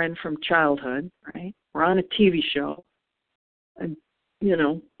best friend from childhood, right? We're on a TV show, and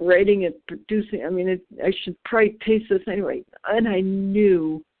writing it, producing. I should probably taste this anyway. And I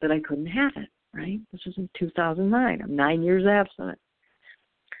knew that I couldn't have it, right? This was in 2009. I'm 9 years abstinent.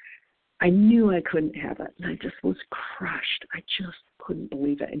 I knew I couldn't have it, and I just was crushed. I just couldn't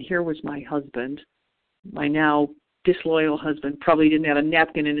believe it. And here was my husband, my now disloyal husband, probably didn't have a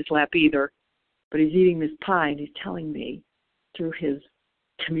napkin in his lap either, but he's eating this pie, and he's telling me through his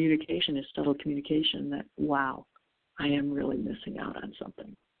communication, his subtle communication, that, wow, I am really missing out on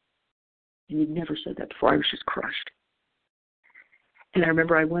something. And he'd never said that before. I was just crushed. And I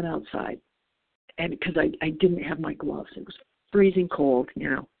remember I went outside, and because I didn't have my gloves. It was freezing cold,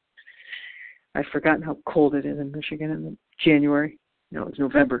 I've forgotten how cold it is in Michigan in January. No, it was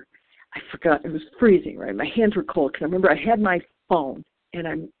November. I forgot. It was freezing, right? My hands were cold because I remember I had my phone,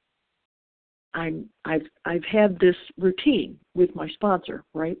 and I've had this routine with my sponsor,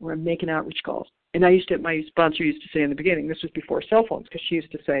 right, where I'm making outreach calls. And my sponsor used to say in the beginning, this was before cell phones, because she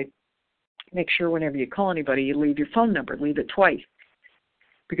used to say, make sure whenever you call anybody, you leave your phone number, leave it twice.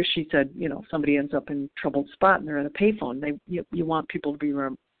 Because she said, you know, if somebody ends up in a troubled spot and they're at a payphone, you want people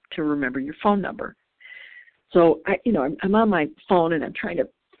to remember your phone number. So I'm on my phone and I'm trying to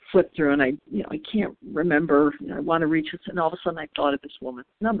flip through, and I can't remember. I want to reach this, and all of a sudden I thought of this woman's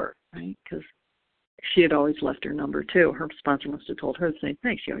number, right? Because she had always left her number too. Her sponsor must have told her the same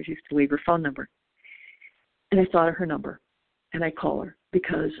thing. She always used to leave her phone number. And I thought of her number, and I call her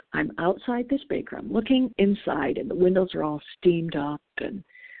because I'm outside this bakery. I'm looking inside, and the windows are all steamed up, and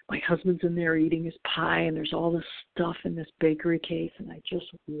my husband's in there eating his pie, and there's all this stuff in this bakery case, and I just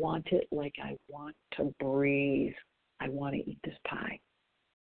want it like I want to breathe. I want to eat this pie.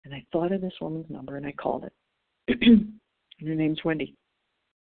 And I thought of this woman's number, and I called it. And her name's Wendy.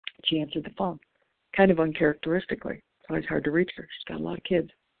 She answered the phone, kind of uncharacteristically. It's always hard to reach her. She's got a lot of kids.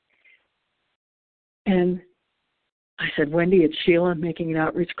 And I said, Wendy, it's Sheila making an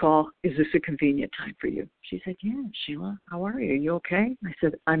outreach call. Is this a convenient time for you? She said, yeah, Sheila, how are you? Are you okay? I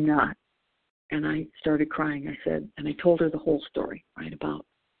said, I'm not. And I started crying. I said, and I told her the whole story, right, about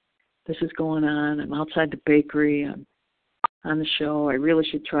this is going on. I'm outside the bakery. I'm on the show. I really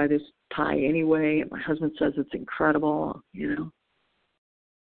should try this pie anyway. My husband says it's incredible, you know.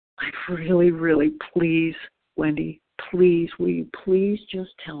 I really, really, please, Wendy, please, will you please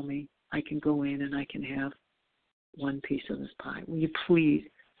just tell me I can go in and I can have one piece of this pie? Will you please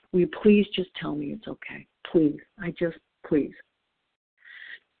just tell me it's okay? Please. Please.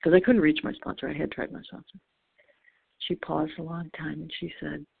 Because I couldn't reach my sponsor. I had tried my sponsor. She paused a long time and she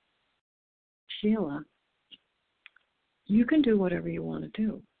said, Sheila, you can do whatever you want to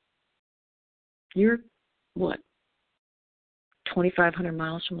do. You're, 2,500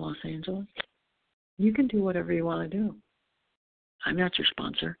 miles from Los Angeles? You can do whatever you want to do. I'm not your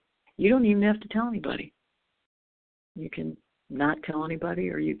sponsor. You don't even have to tell anybody. You can not tell anybody,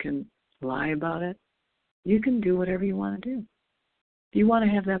 or you can lie about it. You can do whatever you want to do. If you want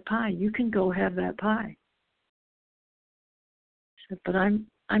to have that pie, you can go have that pie. I said, but I'm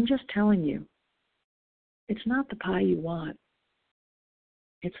just telling you, it's not the pie you want.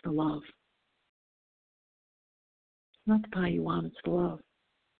 It's the love. It's not the pie you want, it's the love.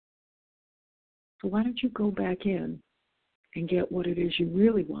 So why don't you go back in and get what it is you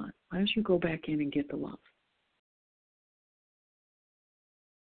really want? Why don't you go back in and get the love?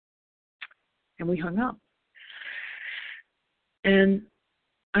 And we hung up. And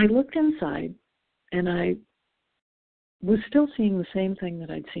I looked inside, and I was still seeing the same thing that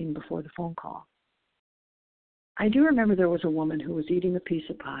I'd seen before the phone call. I do remember there was a woman who was eating a piece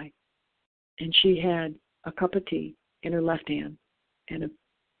of pie, and she had a cup of tea in her left hand and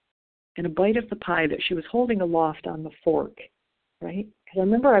a bite of the pie that she was holding aloft on the fork, right? Because I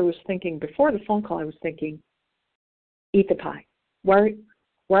remember I was thinking, before the phone call, I was thinking, eat the pie. Why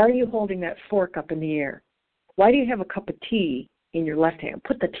are you holding that fork up in the air? Why do you have a cup of tea in your left hand?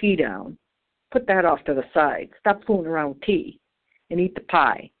 Put the tea down. Put that off to the side. Stop fooling around with tea and eat the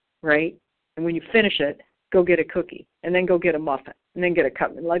pie, right? And when you finish it, go get a cookie, and then go get a muffin, and then get a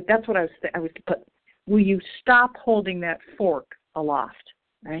cup. Like, that's what I was put. Will you stop holding that fork aloft,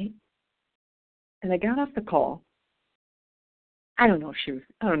 right? And I got off the call. I don't know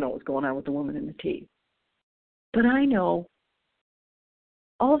what was going on with the woman in the tea. But I know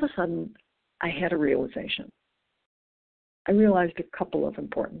all of a sudden I had a realization. I realized a couple of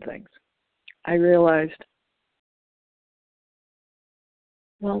important things. I realized,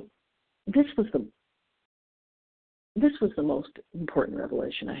 well, this was the most important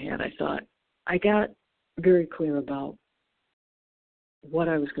revelation I had. I thought, I got very clear about what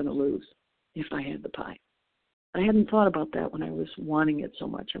I was going to lose if I had the pie. I hadn't thought about that when I was wanting it so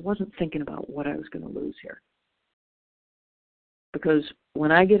much. I wasn't thinking about what I was going to lose here. Because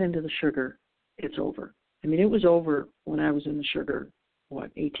when I get into the sugar, it's over. I mean, it was over when I was in the sugar,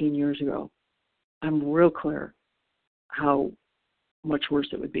 18 years ago. I'm real clear how much worse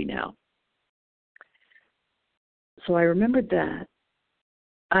it would be now. So I remembered that.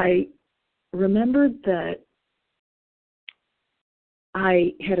 I remembered that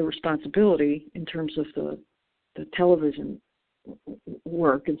I had a responsibility in terms of the television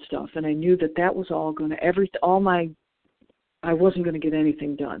work and stuff, and I knew that was all going to, I wasn't going to get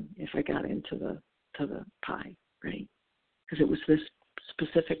anything done if I got into the pie, right? Because it was this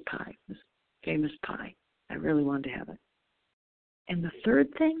specific pie, this famous pie. I really wanted to have it. And the third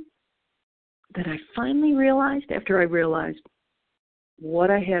thing that I finally realized, after I realized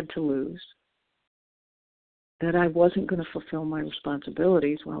what I had to lose, that I wasn't going to fulfill my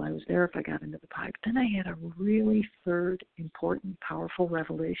responsibilities while I was there if I got into the pie. But then I had a really third important, powerful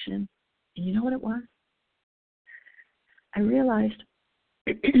revelation. And you know what it was? I realized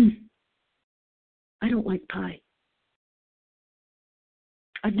I don't like pie.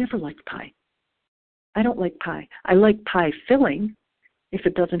 I've never liked pie. I don't like pie. I like pie filling if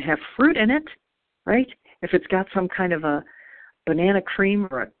it doesn't have fruit in it, right? If it's got some kind of a banana cream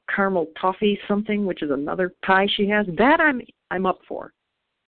or a caramel toffee something, which is another pie she has, that I'm up for.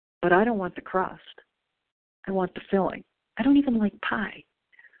 But I don't want the crust. I want the filling. I don't even like pie.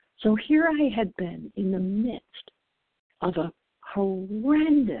 So here I had been in the midst of a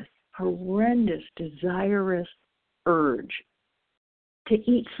horrendous, desirous urge to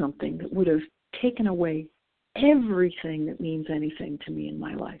eat something that would have taken away everything that means anything to me in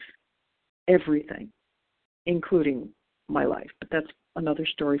my life. Everything, including my life. But that's another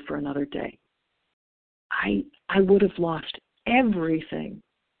story for another day. I would have lost everything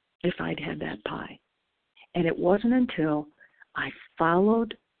if I'd had that pie. And it wasn't until I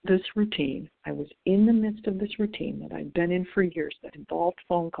followed this routine, I was in the midst of this routine that I'd been in for years that involved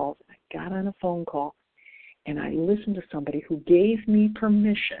phone calls. I got on a phone call and I listened to somebody who gave me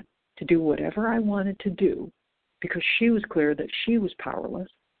permission to do whatever I wanted to do because she was clear that she was powerless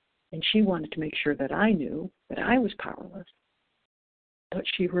and she wanted to make sure that I knew that I was powerless. But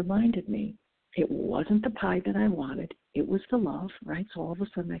she reminded me it wasn't the pie that I wanted. It was the love, right? So all of a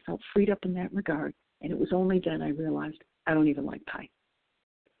sudden I felt freed up in that regard. And it was only then I realized I don't even like pie.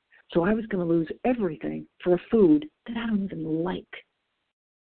 So I was going to lose everything for a food that I don't even like.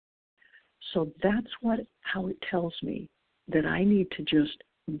 So that's how it tells me that I need to just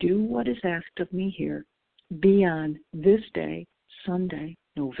do what is asked of me here, be on this day, Sunday,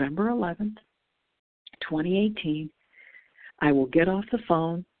 November 11th, 2018. I will get off the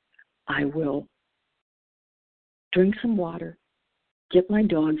phone. I will drink some water, get my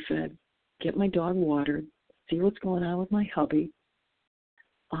dog fed, get my dog watered, see what's going on with my hubby,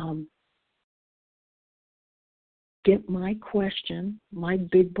 get my question, my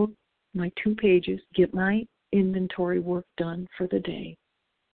big book, my 2 pages, get my inventory work done for the day,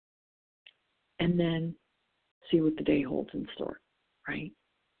 and then see what the day holds in store, right?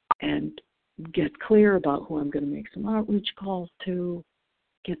 And get clear about who I'm going to make some outreach calls to,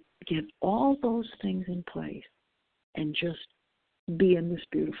 get all those things in place, and just be in this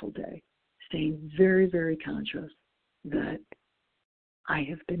beautiful day, staying very, very conscious that I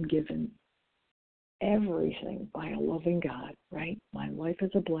have been given everything by a loving God, right? My life is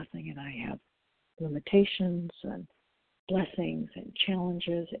a blessing, and I have limitations and blessings and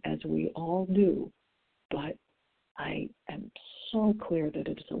challenges, as we all do. But I am so clear that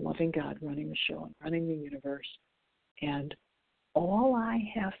it is a loving God running the show and running the universe. And all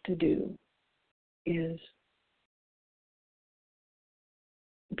I have to do is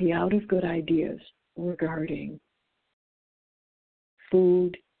be out of good ideas regarding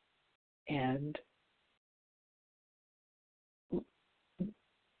food and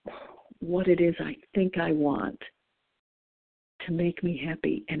what it is I think I want to make me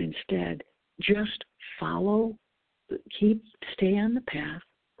happy, and instead just stay on the path,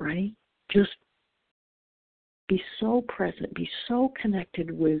 right? Just be so present, be so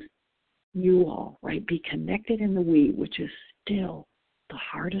connected with you all, right? Be connected in the we, which is still the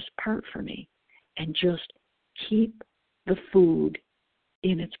hardest part for me, and just keep the food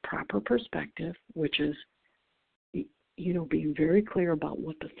in its proper perspective, which is, being very clear about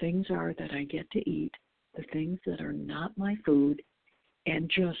what the things are that I get to eat, the things that are not my food, and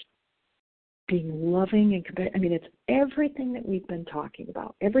just being loving and compassionate. I mean, it's everything that we've been talking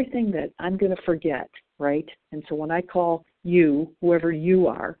about, everything that I'm going to forget, right? And so when I call you, whoever you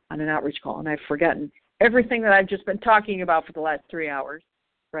are, on an outreach call, and I've forgotten everything that I've just been talking about for the last 3 hours,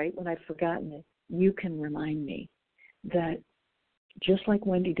 right? When I've forgotten it, you can remind me that just like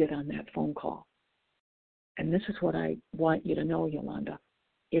Wendy did on that phone call, and this is what I want you to know, Yolanda,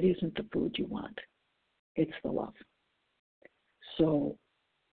 it isn't the food you want. It's the love. So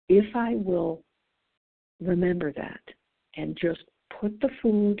if I will remember that and just put the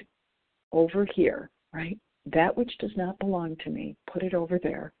food over here, right? That which does not belong to me, put it over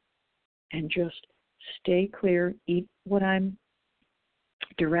there, and just stay clear, eat what I'm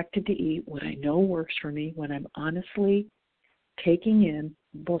directed to eat, what I know works for me, when I'm honestly taking in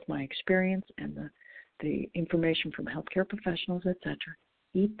both my experience and the information from healthcare professionals, etc.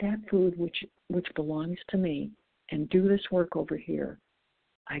 Eat that food which belongs to me, and do this work over here.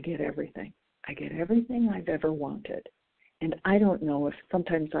 I get everything. I get everything I've ever wanted. And I don't know if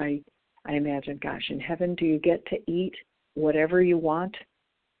sometimes I imagine, gosh, in heaven, do you get to eat whatever you want,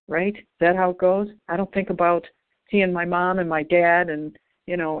 right? Is that how it goes? I don't think about seeing my mom and my dad and,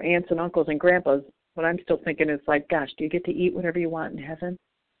 aunts and uncles and grandpas. What I'm still thinking is like, gosh, do you get to eat whatever you want in heaven?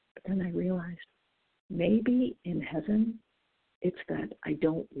 But then I realized maybe in heaven it's that I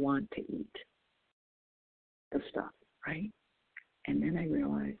don't want to eat. the stuff, right? And then I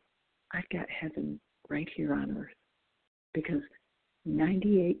realized I've got heaven right here on earth, because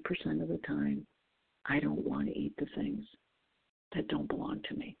 98% of the time, I don't want to eat the things that don't belong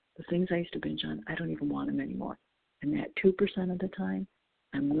to me. The things I used to binge on, I don't even want them anymore. And that 2% of the time,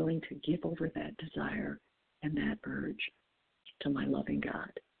 I'm willing to give over that desire and that urge to my loving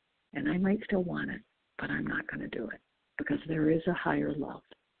God. And I might still want it, but I'm not going to do it, because there is a higher love.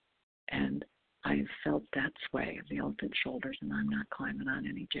 And I've felt that sway of the elephant shoulders, and I'm not climbing on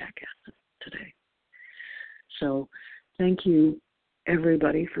any jackass today. So thank you,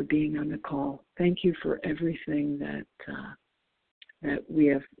 everybody, for being on the call. Thank you for everything that we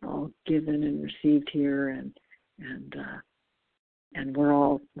have all given and received here, and we're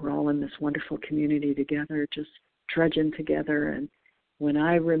all in this wonderful community together, just trudging together. And when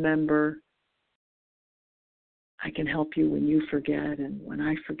I remember, I can help you when you forget, and when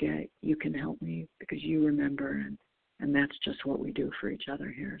I forget, you can help me because you remember, and that's just what we do for each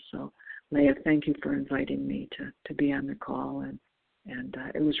other here. So, Leah, thank you for inviting me to be on the call, and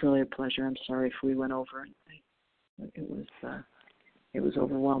it was really a pleasure. I'm sorry if we went over. It was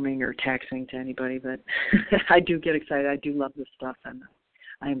overwhelming or taxing to anybody, but I do get excited. I do love this stuff, and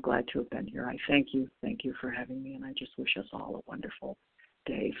I am glad to have been here. I thank you for having me, and I just wish us all a wonderful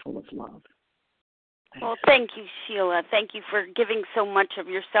day full of love. Thanks. Well, thank you, Sheila. Thank you for giving so much of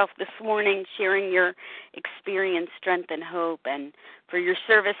yourself this morning, sharing your experience, strength, and hope, and for your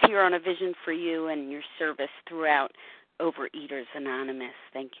service here on A Vision for You and your service throughout Overeaters Anonymous.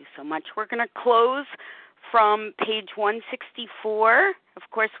 Thank you so much. We're going to close from page 164. Of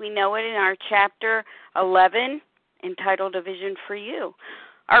course, we know it in our chapter 11 entitled A Vision for You.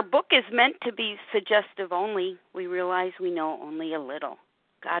 Our book is meant to be suggestive only. We realize we know only a little.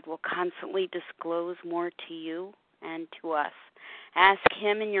 God will constantly disclose more to you and to us. Ask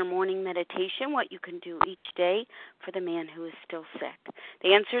Him in your morning meditation what you can do each day for the man who is still sick.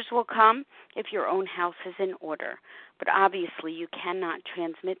 The answers will come if your own house is in order. But obviously you cannot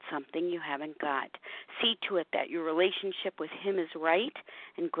transmit something you haven't got. See to it that your relationship with Him is right,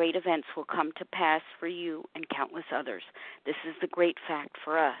 and great events will come to pass for you and countless others. This is the great fact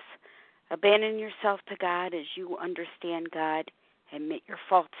for us. Abandon yourself to God as you understand God. Admit your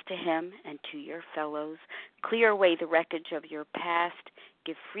faults to Him and to your fellows. Clear away the wreckage of your past.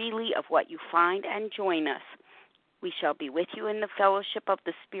 Give freely of what you find and join us. We shall be with you in the fellowship of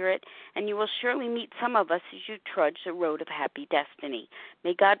the Spirit, and you will surely meet some of us as you trudge the road of happy destiny.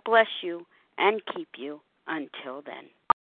 May God bless you and keep you until then.